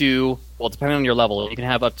have up to, depending on your level, you can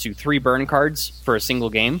have up to 3 burn cards for a single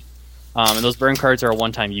game. And those burn cards are a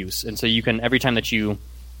one-time use. And so you can, every time that you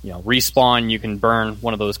respawn, you can burn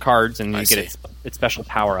one of those cards and you get its special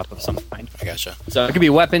power-up of some kind. I gotcha. So it could be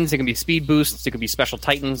weapons, it can be speed boosts, it could be special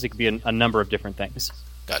Titans, it could be a number of different things.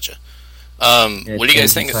 Gotcha. What do you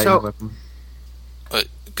guys think? So,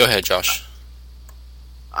 go ahead, Josh.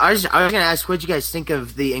 I was going to ask, what do you guys think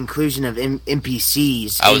of the inclusion of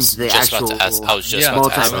NPCs into the actual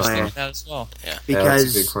multiplayer? That as well. Yeah.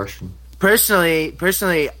 Because that's a good question.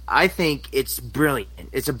 Personally, I think it's brilliant.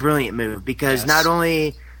 It's a brilliant move because not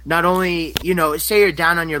only say you're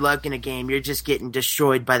down on your luck in a game, you're just getting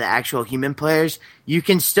destroyed by the actual human players. You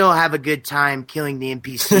can still have a good time killing the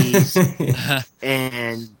NPCs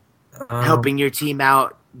and helping your team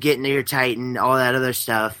out, getting your Titan, all that other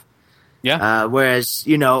stuff. Yeah. Whereas,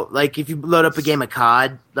 like if you load up a game of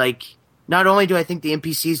COD, like not only do I think the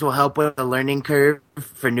NPCs will help with the learning curve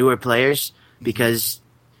for newer players because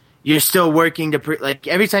you're still working to like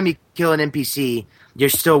every time you kill an NPC, you're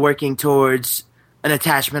still working towards an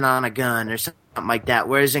attachment on a gun or something like that.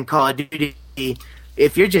 Whereas in Call of Duty,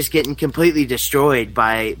 if you're just getting completely destroyed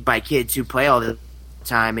by kids who play all the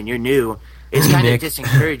time and you're new, it's kind of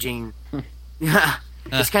disencouraging. Yeah.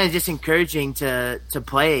 It's kind of disencouraging to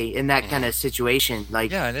play in that kind of situation.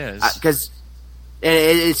 Like, yeah, it is because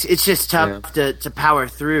it's just tough to power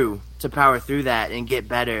through that and get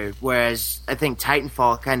better. Whereas I think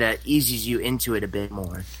Titanfall kind of eases you into it a bit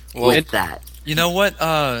more with that. You know what?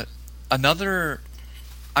 Another,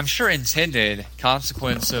 I'm sure intended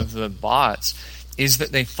consequence of the bots is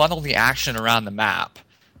that they funnel the action around the map.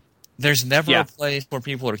 There's never a place where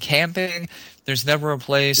people are camping. There's never a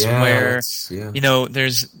place where,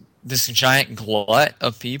 there's this giant glut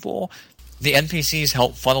of people. The NPCs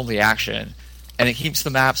help funnel the action, and it keeps the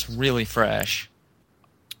maps really fresh.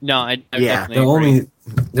 No, I definitely agree.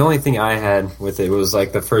 The only thing I had with it was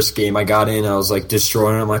like the first game I got in, I was like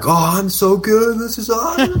destroying. I'm like, oh, I'm so good. This is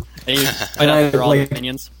awesome. and I all the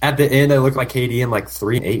minions. At the end, I look at my KD. I'm like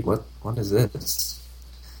 3-8. What is this?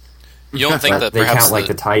 You don't think that they perhaps count like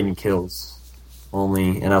the Titan kills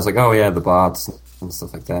only? And I was like, oh yeah, the bots and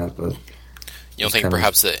stuff like that. But you don't think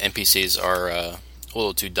perhaps the NPCs are a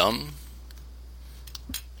little too dumb?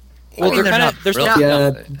 Well, they're still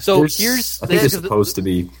dumb. So here's I think they're supposed to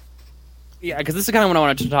be. Yeah, because this is kind of what I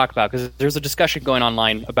wanted to talk about, because there's a discussion going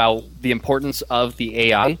online about the importance of the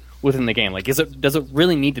AI within the game. Like, does it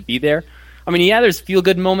really need to be there? I mean, yeah, there's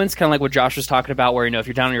feel-good moments, kind of like what Josh was talking about, where, if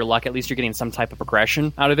you're down on your luck, at least you're getting some type of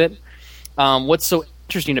progression out of it. What's so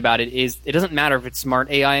interesting about it is it doesn't matter if it's smart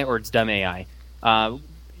AI or it's dumb AI.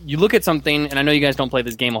 You look at something, and I know you guys don't play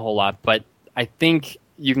this game a whole lot, but I think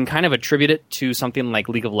you can kind of attribute it to something like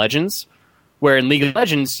League of Legends, where in League of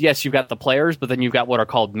Legends, yes, you've got the players, but then you've got what are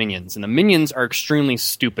called minions. And the minions are extremely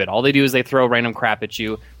stupid. All they do is they throw random crap at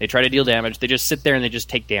you. They try to deal damage. They just sit there and they just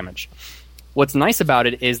take damage. What's nice about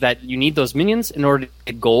it is that you need those minions in order to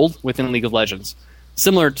get gold within League of Legends.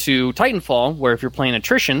 Similar to Titanfall, where if you're playing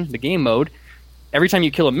attrition, the game mode, every time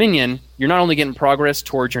you kill a minion, you're not only getting progress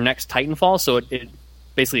towards your next Titanfall, so it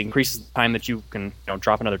basically increases the time that you can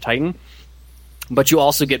drop another Titan, but you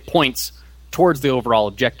also get points towards the overall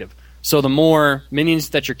objective. So the more minions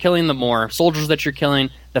that you're killing, the more soldiers that you're killing,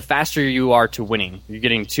 the faster you are to winning. You're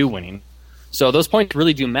getting to winning. So those points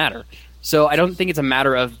really do matter. So I don't think it's a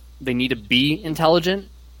matter of they need to be intelligent.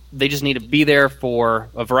 They just need to be there for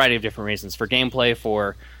a variety of different reasons. For gameplay,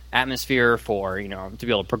 for atmosphere, for to be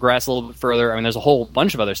able to progress a little bit further. I mean, there's a whole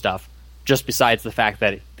bunch of other stuff just besides the fact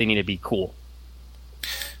that they need to be cool.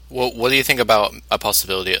 Well, what do you think about a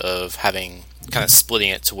possibility of having kind of splitting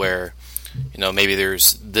it to where maybe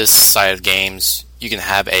there's this side of games you can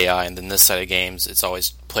have AI, and then this side of games it's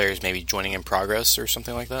always players maybe joining in progress or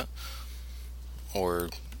something like that, or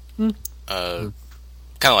kind of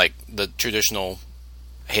like the traditional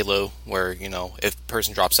Halo, where if a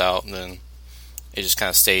person drops out, then it just kind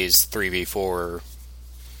of stays 3v4 or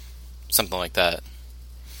something like that.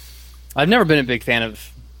 I've never been a big fan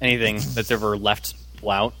of anything that's ever left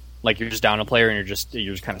out. Like you're just down a player and you're just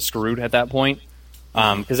kind of screwed at that point.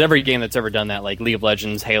 Because every game that's ever done that, like League of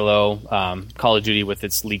Legends, Halo, Call of Duty with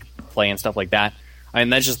its league play and stuff like that, I mean,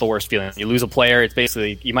 that's just the worst feeling. You lose a player, it's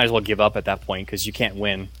basically, you might as well give up at that point because you can't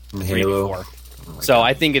win 3v4. So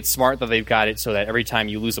I think it's smart that they've got it so that every time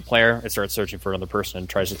you lose a player, it starts searching for another person and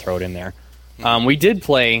tries to throw it in there. We did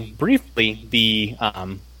play briefly the,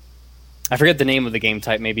 I forget the name of the game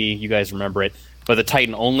type, maybe you guys remember it, but the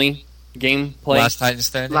Titan-only gameplay. Last Titan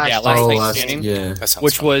Standing? Last Titan Standing. Yeah.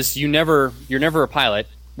 Which fun. Was you're never a pilot.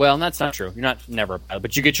 Well, that's not true. You're not never a pilot,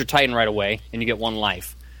 but you get your Titan right away, and you get one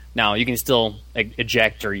life. Now, you can still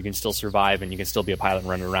eject, or you can still survive, and you can still be a pilot and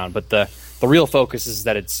run around. But the real focus is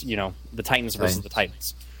that it's the Titans versus the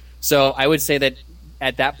Titans. So I would say that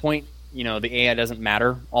at that point, the AI doesn't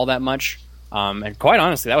matter all that much. And quite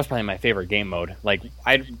honestly, that was probably my favorite game mode. Like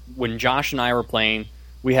when Josh and I were playing,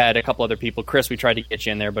 we had a couple other people. Chris, we tried to get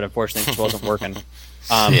you in there, but unfortunately, it just wasn't working.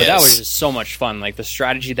 But that was just so much fun. Like the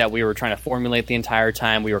strategy that we were trying to formulate the entire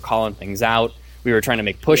time, we were calling things out. We were trying to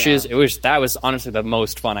make pushes. Yeah. That was honestly the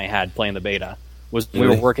most fun I had playing the beta. Was we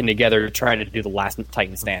were working together to try to do the last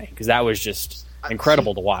Titan standing, because that was just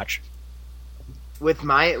incredible to watch. With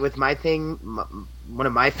my thing, one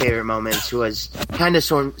of my favorite moments was kind of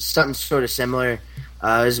something sort of similar. It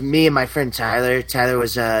was me and my friend Tyler. Tyler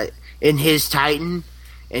was in his Titan,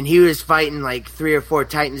 and he was fighting like 3 or 4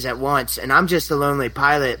 Titans at once, and I'm just a lonely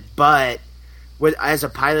pilot. But as a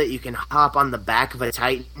pilot, you can hop on the back of a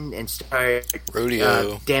Titan and start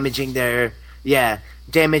damaging their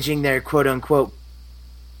quote unquote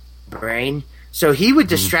brain. So he would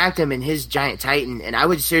distract him in his giant Titan, and I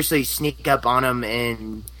would seriously sneak up on him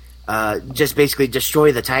and just basically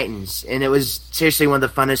destroy the Titans. And it was seriously one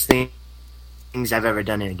of the funnest things I've ever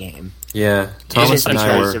done in a game. Yeah, Thomas and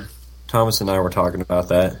I were talking about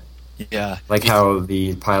that. Yeah. Like how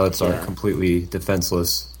the pilots are completely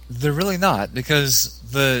defenseless. They're really not, because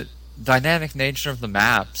the dynamic nature of the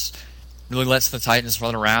maps really lets the Titans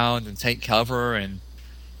run around and take cover and,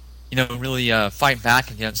 really fight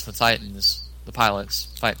back against the Titans. The pilots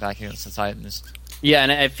fight back against the Titans. Yeah,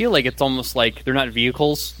 and I feel like it's almost like they're not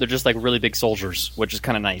vehicles; they're just like really big soldiers, which is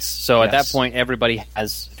kind of nice. So at that point, everybody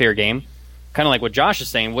has fair game. Kind of like what Josh is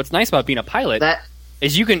saying. What's nice about being a pilot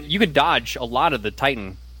is you can dodge a lot of the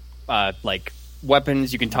Titan like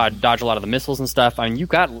weapons. You can dodge a lot of the missiles and stuff. I mean, you've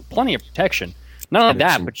got plenty of protection. Not only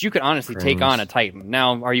that, but you could honestly take on a Titan.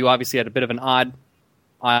 Now, are you obviously at a bit of an odd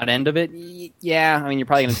end of it? Yeah, I mean, you're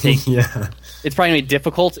probably going to take... It's probably going to be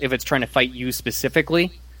difficult if it's trying to fight you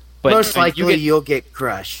specifically. But most likely you'll get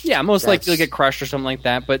crushed. Yeah, most likely you'll get crushed or something like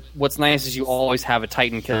that. But what's nice is you always have a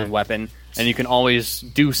Titan killing weapon, and you can always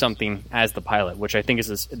do something as the pilot, which I think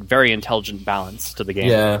is a very intelligent balance to the game.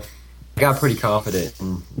 Yeah, I got pretty confident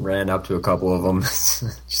and ran up to a couple of them.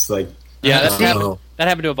 Just like... Yeah, that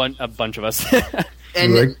happened to a bunch of us.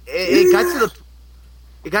 And it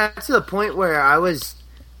got to the point where I was...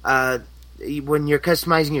 when you're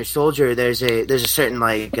customizing your soldier, there's a certain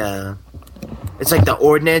like it's like the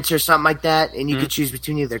ordnance or something like that, and you could choose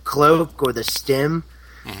between either cloak or the stem.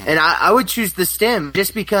 And I would choose the stem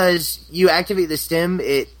just because you activate the stem,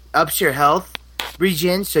 it ups your health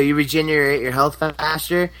regen, so you regenerate your health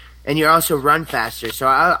faster, and you also run faster. So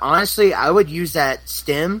I would use that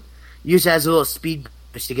stem, use it as a little speed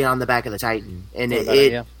boost to get on the back of the Titan, and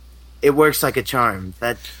it works like a charm.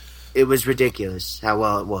 It was ridiculous how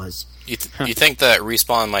well it was. You think that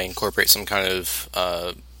Respawn might incorporate some kind of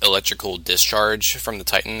electrical discharge from the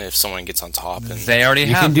Titan if someone gets on top? And they already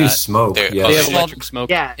have can do smoke. They have electric smoke.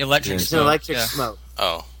 Yeah, electric smoke.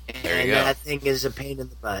 Oh, there you go. That thing is a pain in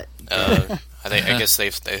the butt. I guess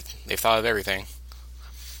they've thought of everything.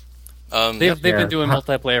 They've been doing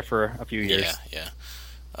multiplayer for a few years. Yeah.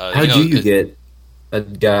 How do you get a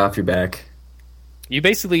guy off your back? You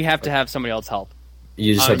basically have to have somebody else help.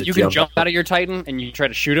 You just have to can jump out of your Titan and you try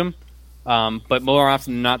to shoot him, but more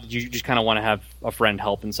often than not, you just kind of want to have a friend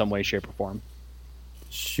help in some way, shape, or form.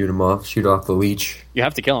 Shoot off the leech. You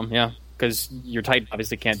have to kill him, yeah, because your Titan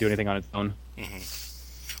obviously can't do anything on its own.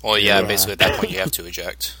 Mm-hmm. Well, yeah, basically at that point you have to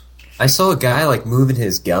eject. I saw a guy like moving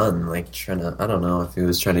his gun, like trying to. I don't know if he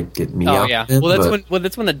was trying to get me. Oh yeah,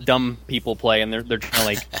 that's when the dumb people play and they're trying to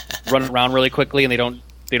like run around really quickly and they don't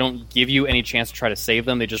give you any chance to try to save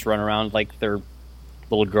them. They just run around like they're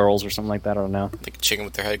little girls or something like that. I don't know. Like a chicken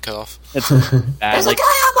with their head cut off. It's bad. There's a guy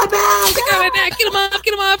on my back! There's a guy on my back!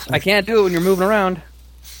 Get him up! I can't do it when you're moving around.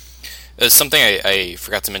 Something I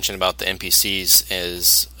forgot to mention about the NPCs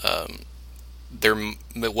is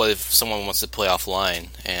what if someone wants to play offline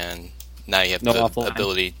and now you have the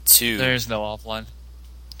ability to... There's no offline.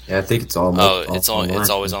 Yeah, I think it's all it's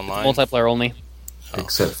always online? It's multiplayer only.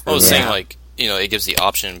 Except for, I was saying, like, it gives the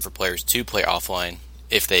option for players to play offline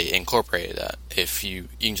if they incorporated that. If you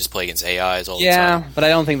can just play against AIs all the time. Yeah, but I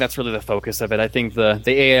don't think that's really the focus of it. I think the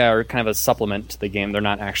AI are kind of a supplement to the game. They're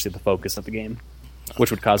not actually the focus of the game,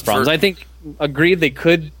 which would cause problems. I think, agreed, they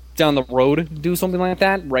could down the road do something like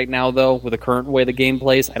that. Right now, though, with the current way the game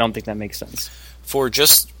plays, I don't think that makes sense. For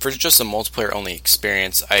just a multiplayer only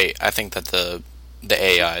experience, I think that the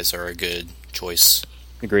AIs are a good choice.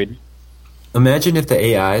 Agreed. Imagine if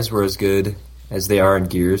the AIs were as good as they are in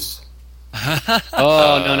Gears. Oh,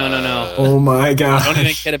 no. Oh my god. Don't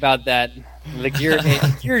even kid about that. The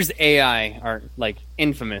Gears AI are, like,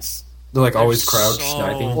 infamous. They're like always crouched,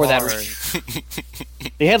 sniping. For that reason.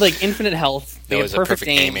 They had, like, infinite health. They had perfect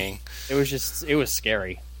aiming. It was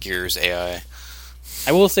scary. Gears AI.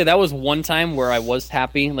 I will say that was one time where I was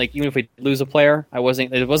happy. Like, even if we lose a player, it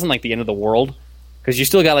wasn't like the end of the world. Because you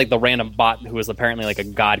still got, like, the random bot who is apparently, like, a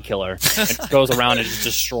god killer. And goes around and just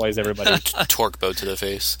destroys everybody. Torque bow to the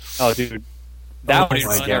face. Oh, dude. That was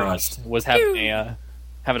scary. Was having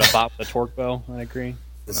having a bot with a torque bow. I agree.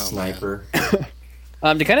 The sniper.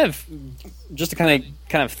 To kind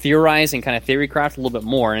of theorize and kind of theory craft a little bit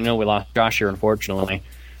more. I know we lost Josh here, unfortunately.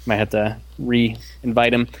 Might have to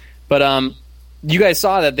re-invite him. But you guys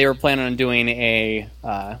saw that they were planning on doing a.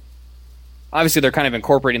 Obviously, they're kind of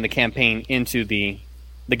incorporating the campaign into the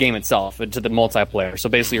game itself, into the multiplayer. So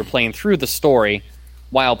basically, you're playing through the story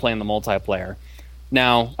while playing the multiplayer.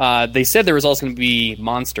 Now, they said there was also going to be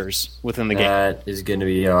monsters within the game. That is going to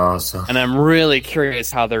be awesome. And I'm really curious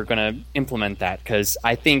how they're going to implement that, because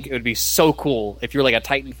I think it would be so cool if you're like a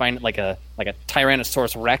Titan, find like a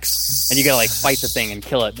Tyrannosaurus Rex, and you got to like fight the thing and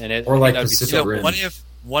kill it. And it or like the Pacific Rim.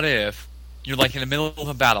 What if you're like in the middle of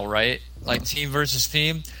a battle, right? Like team versus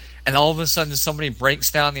team, and all of a sudden somebody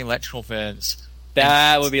breaks down the electrical fence.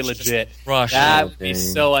 That would be legit. Rush. That would be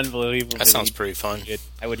so unbelievable. That sounds pretty fun.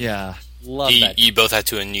 I would. Yeah. Love that. You both had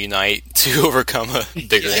to unite to overcome a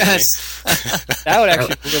bigger enemy. That would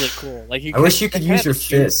actually be really cool. Like, I wish you could use your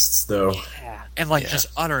fists, though. Yeah. And just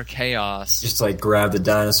utter chaos. Just like grab the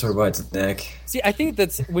dinosaur by its neck. See, I think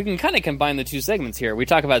we can kind of combine the two segments here. We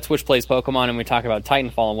talk about Twitch Plays Pokemon, and we talk about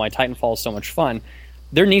Titanfall and why Titanfall is so much fun.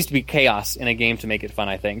 There needs to be chaos in a game to make it fun,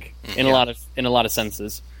 I think, in a lot of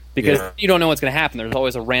senses. Because you don't know what's going to happen. There's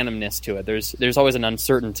always a randomness to it. There's always an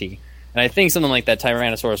uncertainty. And I think something like that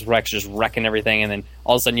Tyrannosaurus Rex just wrecking everything, and then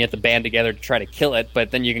all of a sudden you have to band together to try to kill it,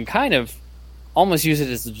 but then you can kind of almost use it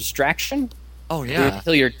as a distraction. Oh, yeah.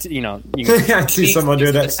 Until you're, you can I see someone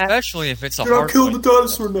do that. Especially if it's a I'll hard kill one. the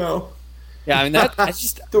dinosaur now. Yeah, I mean, that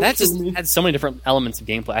just adds so many different elements of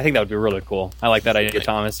gameplay. I think that would be really cool. I like that idea,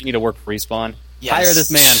 Thomas. You need to work for Respawn. Yes. Hire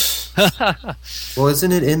this man. Well,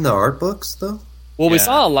 isn't it in the art books, though? Well, we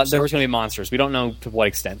saw a lot. There was going to be monsters. We don't know to what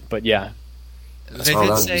extent, but yeah. They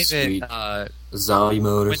did say that zombie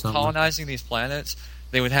mode or when something. colonizing these planets,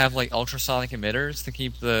 they would have like ultrasonic emitters to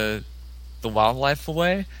keep the wildlife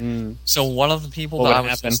away. So one of the people that I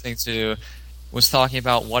was listening to was talking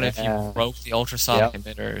about what if you broke the ultrasonic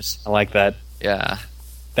emitters. I like that. Yeah.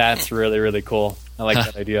 That's really, really cool. I like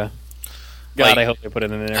that idea. God, I hope they put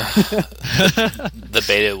it in there. The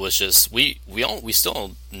beta was just we still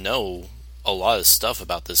don't know a lot of stuff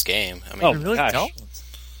about this game. I mean, we really don't.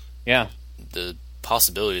 Yeah. The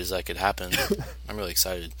possibilities that could happen. I'm really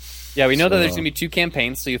excited. Yeah, we know that there's going to be two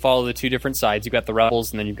campaigns, so you follow the two different sides. You've got the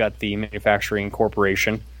Rebels, and then you've got the Manufacturing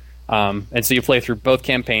Corporation. And so you play through both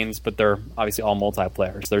campaigns, but they're obviously all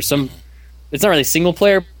multiplayer. So there's some... It's not really single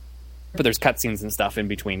player, but there's cutscenes and stuff in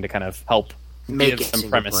between to kind of help Make give it some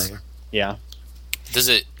premise. player. Yeah. Does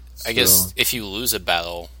it... I guess if you lose a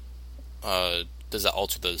battle, does that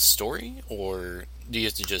alter the story, or do you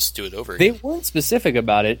have to just do it over again? They weren't specific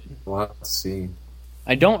about it. Well, let's see.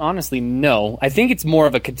 I don't honestly know. I think it's more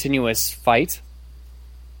of a continuous fight.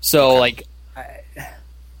 So, like,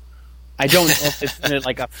 I don't know if it's going to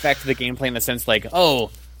like affect the gameplay in the sense like, oh,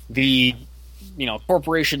 the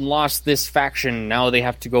corporation lost this faction, now they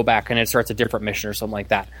have to go back and it starts a different mission or something like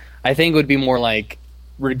that. I think it would be more like,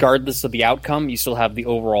 regardless of the outcome, you still have the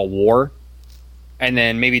overall war. And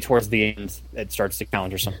then maybe towards the end, it starts to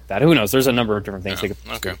count or something like that. Who knows? There's a number of different things.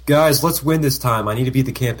 Okay. Guys, let's win this time. I need to beat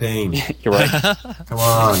the campaign. You're right. Come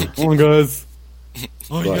on. Come on, guys.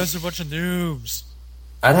 Oh, you guys are a bunch of noobs.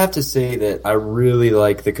 I'd have to say that I really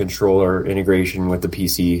like the controller integration with the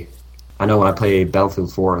PC. I know when I play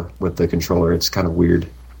Battlefield 4 with the controller, it's kind of weird.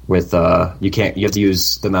 With you have to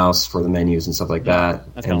use the mouse for the menus and stuff like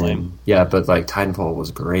that. That's kind of lame. Yeah, but like Titanfall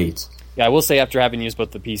was great. Yeah, I will say after having used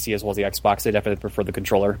both the PC as well as the Xbox, I definitely prefer the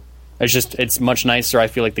controller. It's much nicer. I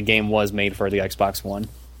feel like the game was made for the Xbox One.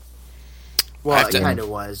 Well, it kind of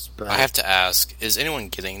was, but I have to ask, is anyone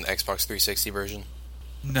getting the Xbox 360 version?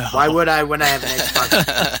 No. why would I when I have an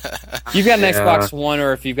Xbox? If you've got an Xbox One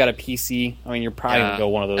or if you've got a PC, I mean, you're probably going to go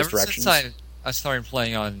one of those Ever directions. since I started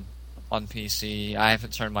playing on PC, I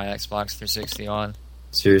haven't turned my Xbox 360 on.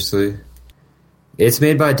 Seriously? It's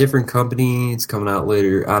made by a different company. It's coming out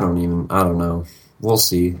later. I don't know. We'll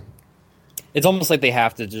see. It's almost like they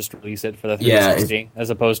have to just release it for the 360 as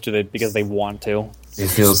opposed to because they want to. It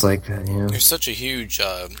feels like that, yeah. There's such a huge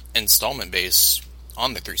installment base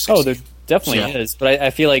on the 360. Oh, there definitely is. But I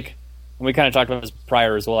feel like, and we kind of talked about this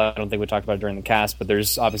prior as well, I don't think we talked about it during the cast, but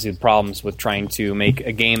there's obviously problems with trying to make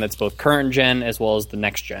a game that's both current gen as well as the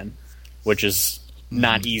next gen, which is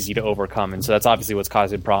not easy to overcome. And so that's obviously what's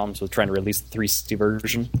causing problems with trying to release the 360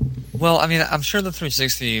 version. Well, I mean, I'm sure the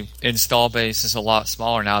 360 install base is a lot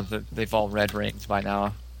smaller now that they've all red ringed by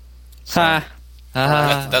now. So.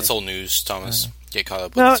 That's old news, Thomas. Get caught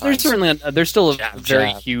up with No, the there's times. there's still a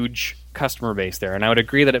very huge customer base there, and I would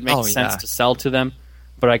agree that it makes sense to sell to them,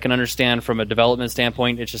 but I can understand from a development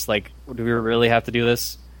standpoint, it's just like, do we really have to do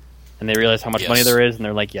this? and they realize how much money there is, and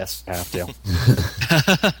they're like, yes, we have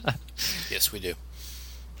to. Yes, we do.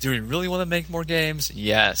 Do we really want to make more games?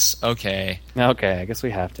 Yes. Okay. Okay, I guess we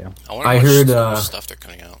have to. I heard stuff they're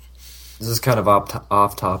cutting out. This is kind of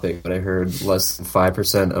off topic, but I heard less than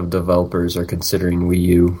 5% of developers are considering Wii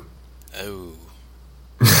U. Oh.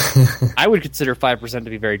 I would consider 5% to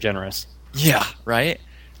be very generous. Yeah, right?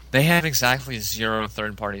 They have exactly 0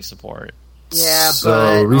 third-party support. Yeah, so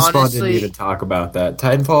but Respawn honestly, didn't even talk about that.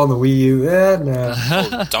 Titanfall on the Wii U, nah.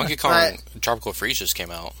 Oh, Donkey Kong Tropical Freeze just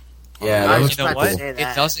came out. Yeah, I that was looks You know about to what? say It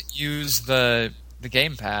that. doesn't use the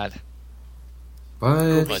gamepad. What?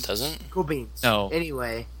 Oh, it doesn't? Cool beans. No.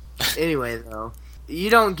 Anyway, though, you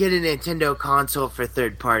don't get a Nintendo console for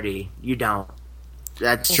third party. You don't.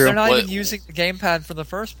 That's Well, true. they're not What- even using the gamepad for the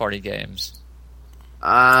first-party games.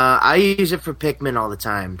 I use it for Pikmin all the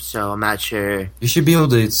time, so I'm not sure. You should be able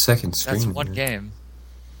to second screen. That's one man. game.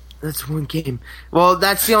 That's one game. Well,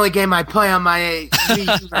 that's the only game I play on my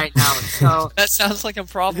Wii U right now. So, That sounds like a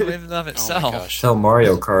problem in and of Oh itself. my gosh. Till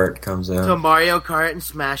Mario Kart comes out. so Mario Kart and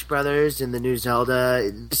Smash Brothers and the new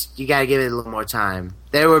Zelda, you gotta give it a little more time.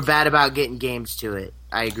 They were bad about getting games to it.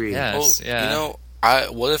 I agree. Yeah. Well, Yes, yeah. You know,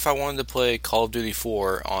 what if I wanted to play Call of Duty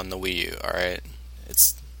 4 on the Wii U? All right,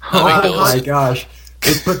 it's Oh not a big deal, is my it? gosh.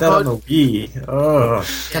 They put that on the Wii. Oh.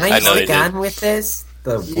 Can I know they use the gun with this?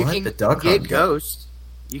 The You what? can The duck get hunt gun. Ghost.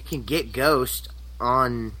 You can get Ghost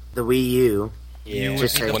on the Wii U. You Just would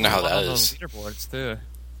say- be Wonder how one that of is. those leaderboards too.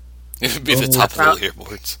 It would be the top of the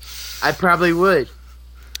leaderboards. I probably would.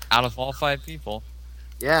 Out of all 5 people.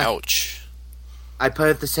 Yeah. Ouch. I play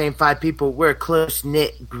with the same 5 people. We're a close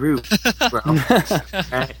knit group, bro.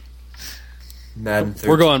 Right? Madden 13.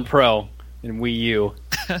 We're going pro in Wii U.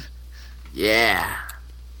 Yeah.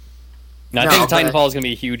 Now, I No, think but- Titanfall is going to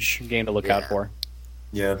be a huge game to look out Yeah. for.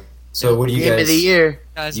 Yeah. So what do you Game guys? of the year.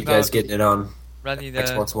 You guys getting it on ready to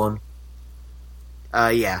Xbox One?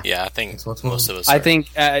 Yeah. Yeah, I think Xbox most One? of us. I are. think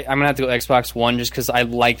I'm going to have to go Xbox One just because I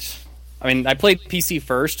liked... I mean, I played PC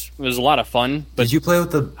first. It was a lot of fun, but Did you play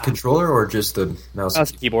with the controller or just the mouse?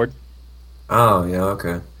 mouse and keyboard. Oh, yeah,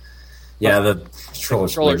 okay. Yeah, the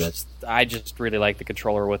controller's Controller, weird. I just really like the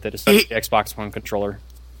controller with it, especially the Xbox One controller.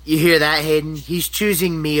 You hear that, Hayden? He's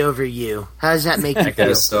choosing me over you. How does that make you I feel?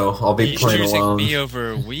 guess so. I'll be He's playing choosing alone. me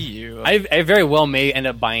over Wii U. I very well may end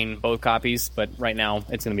up buying both copies, but right now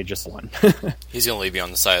it's going to be just one. He's gonna leave you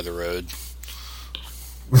on the side of the road.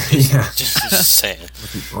 yeah, Just saying.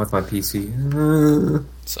 with my PC.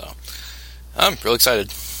 So, I'm real excited.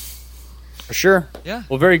 For sure. Yeah.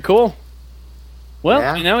 Well, very cool. Well,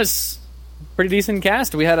 Yeah. you know, it's a pretty decent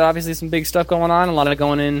cast. We had obviously some big stuff going on, a lot of it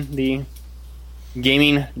going in the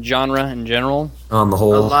gaming genre in general. On the A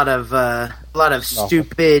whole, lot of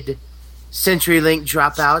stupid CenturyLink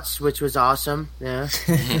dropouts, which was awesome. Yeah.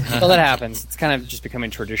 Well, that happens. It's kind of just becoming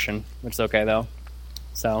tradition, which is okay, though.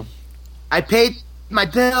 So, I paid my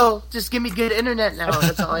bill. Just give me good internet now.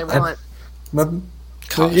 That's all I want. nothing.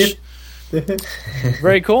 Gosh.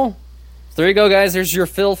 very cool. So there you go, guys. There's your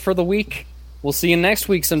fill for the week. We'll see you next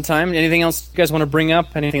week sometime. Anything else you guys want to bring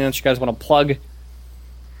up? Anything else you guys want to plug?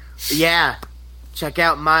 Yeah. Check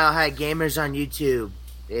out Mile High Gamers on YouTube.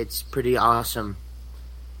 It's pretty awesome.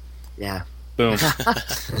 Yeah. Boom.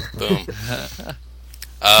 Boom. You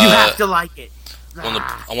have to like it.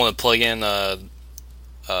 I want to plug in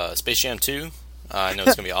Space Jam 2. I know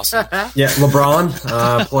it's gonna be awesome. Yeah,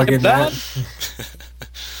 LeBron, plug in that.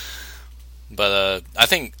 But I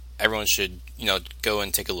think everyone should, go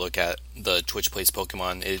and take a look at the Twitch Plays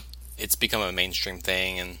Pokemon. It's become a mainstream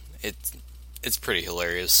thing, and it's pretty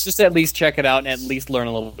hilarious. Just at least check it out and at least learn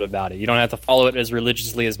a little bit about it. You don't have to follow it as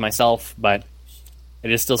religiously as myself, but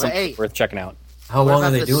it is still something hey. worth checking out. How What long are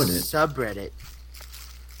about they the doing it? subreddit?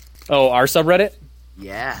 Oh, our subreddit?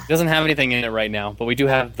 Yeah. It doesn't have anything in it right now, but we do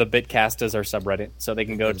have the Bitcast as our subreddit, so they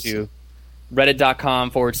can go to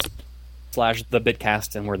reddit.com/the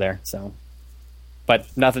Bitcast, and we're there. So, but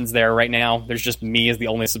nothing's there right now. There's just me as the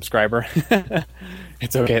only subscriber.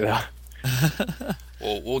 It's okay though.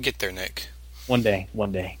 We'll get there, Nick. One day.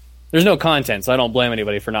 There's no content, so I don't blame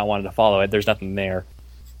anybody for not wanting to follow it. There's nothing there.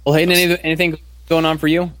 Well, Hayden, anything going on for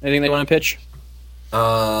you? Anything they want to pitch?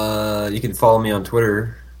 You can follow me on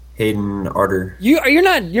Twitter, Hayden Arter. You're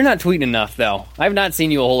not tweeting enough though. I've not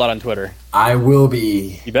seen you a whole lot on Twitter. I will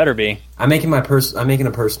be. You better be. I'm making a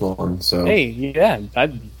personal one. So Hey, yeah,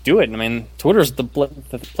 I'd do it. I mean, Twitter's the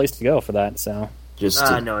place to go for that. So just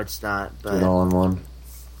to No, it's not. do it But all in one.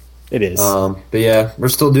 it is. But yeah, we're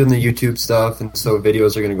still doing the YouTube stuff, and so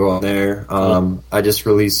videos are going to go on there. I just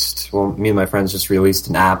released. Well, me and my friends just released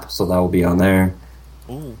an app, so that will be on there.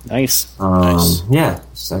 Nice. Yeah,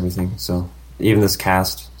 just everything. So even this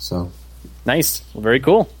cast. So Nice. Well, very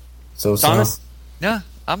cool. So Thomas? Yeah,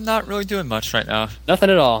 I'm not really doing much right now. Nothing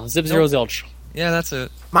at all. Zip zero zilch. Yeah, that's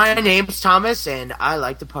it. My name's Thomas, and I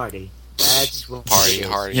like to party. That's what Party it is.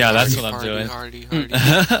 hard. Yeah, that's what I'm doing. Hardy.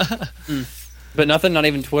 But nothing, not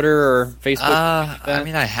even Twitter or Facebook. I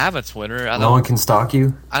mean, I have a Twitter. No one can stalk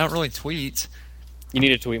you. I don't really tweet. You need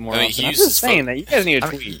to tweet more I mean, often. he I'm uses just saying that you guys need to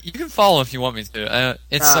I mean, tweet. you can follow if you want me to.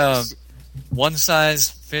 It's one size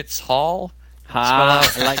fits all. Ha,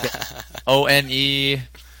 I like it.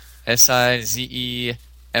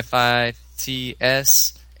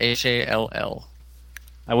 ONESIZEFITSHALL.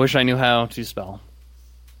 I wish I knew how to spell.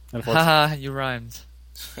 Unfortunately. Haha, you rhymed.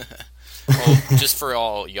 Well, just for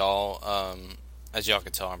all y'all, as y'all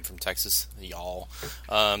can tell, I'm from Texas. Y'all,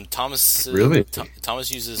 Thomas. Really?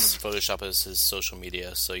 Thomas uses Photoshop as his social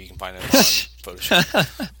media, so you can find it on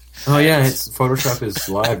Photoshop. Oh yeah, Photoshop is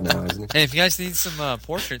live now, isn't it? Hey, if you guys need some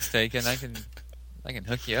portraits taken, I can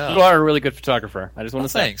hook you up. You are a really good photographer. I just want to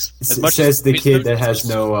say. Thanks. As It much says as the we kid do- that has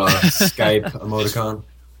no Skype emoticon.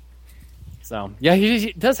 So yeah,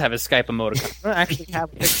 he does have his Skype emoticon. I don't actually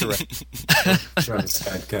have a picture of it. Trying to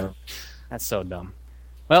Skype count. That's so dumb.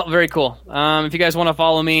 Well, very cool. If you guys want to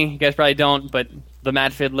follow me, you guys probably don't, but the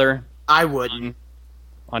Mad Fiddler I wouldn't.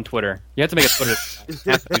 on Twitter. You have to make a Twitter.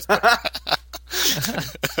 You have to use Twitter.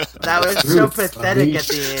 That was so Ruth, pathetic at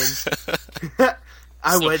the end.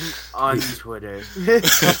 I wouldn't on Twitter.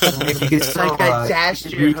 If you could still, Like I dashed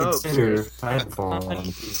your hopes. reconsider Titanfall on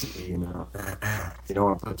the PC, you know. You don't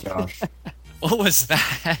want to put Josh. What was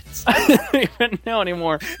that? I don't even know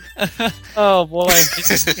anymore. Oh boy. All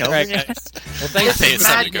right, guys. Well, thanks. Hey, it's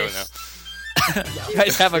time to go Madness. now. You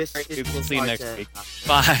guys have a This great is week. We'll see you next Sparta. week.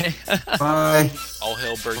 Bye. Bye. All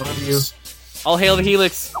hail Bird Love News. All hail the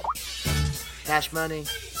Helix. Cash money.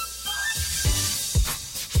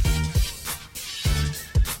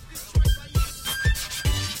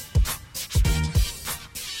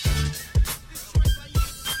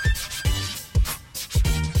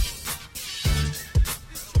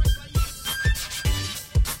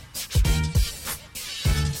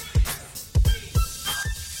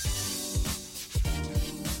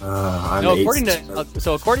 I'm No, eight. according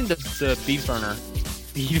to the Beef Burner.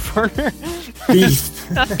 Beef Burner? Beef.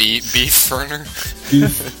 Beef Ferner.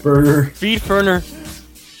 Beef burger. Beef Burner.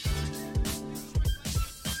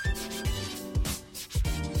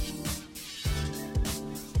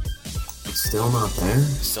 It's still not there.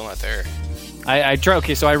 Still not there. I tried.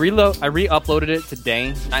 Okay, so I re-uploaded it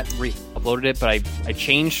today. Not re-uploaded it, but I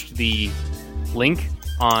changed the link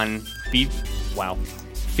on Feed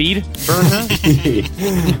Burner.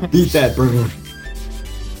 Beat that burger.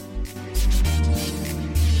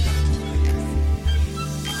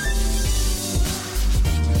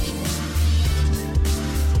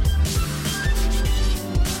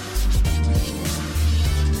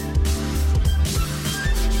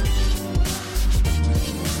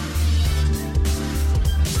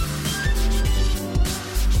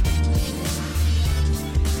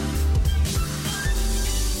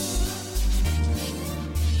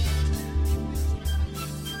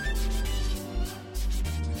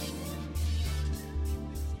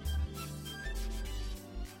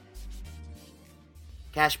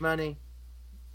 Cash money.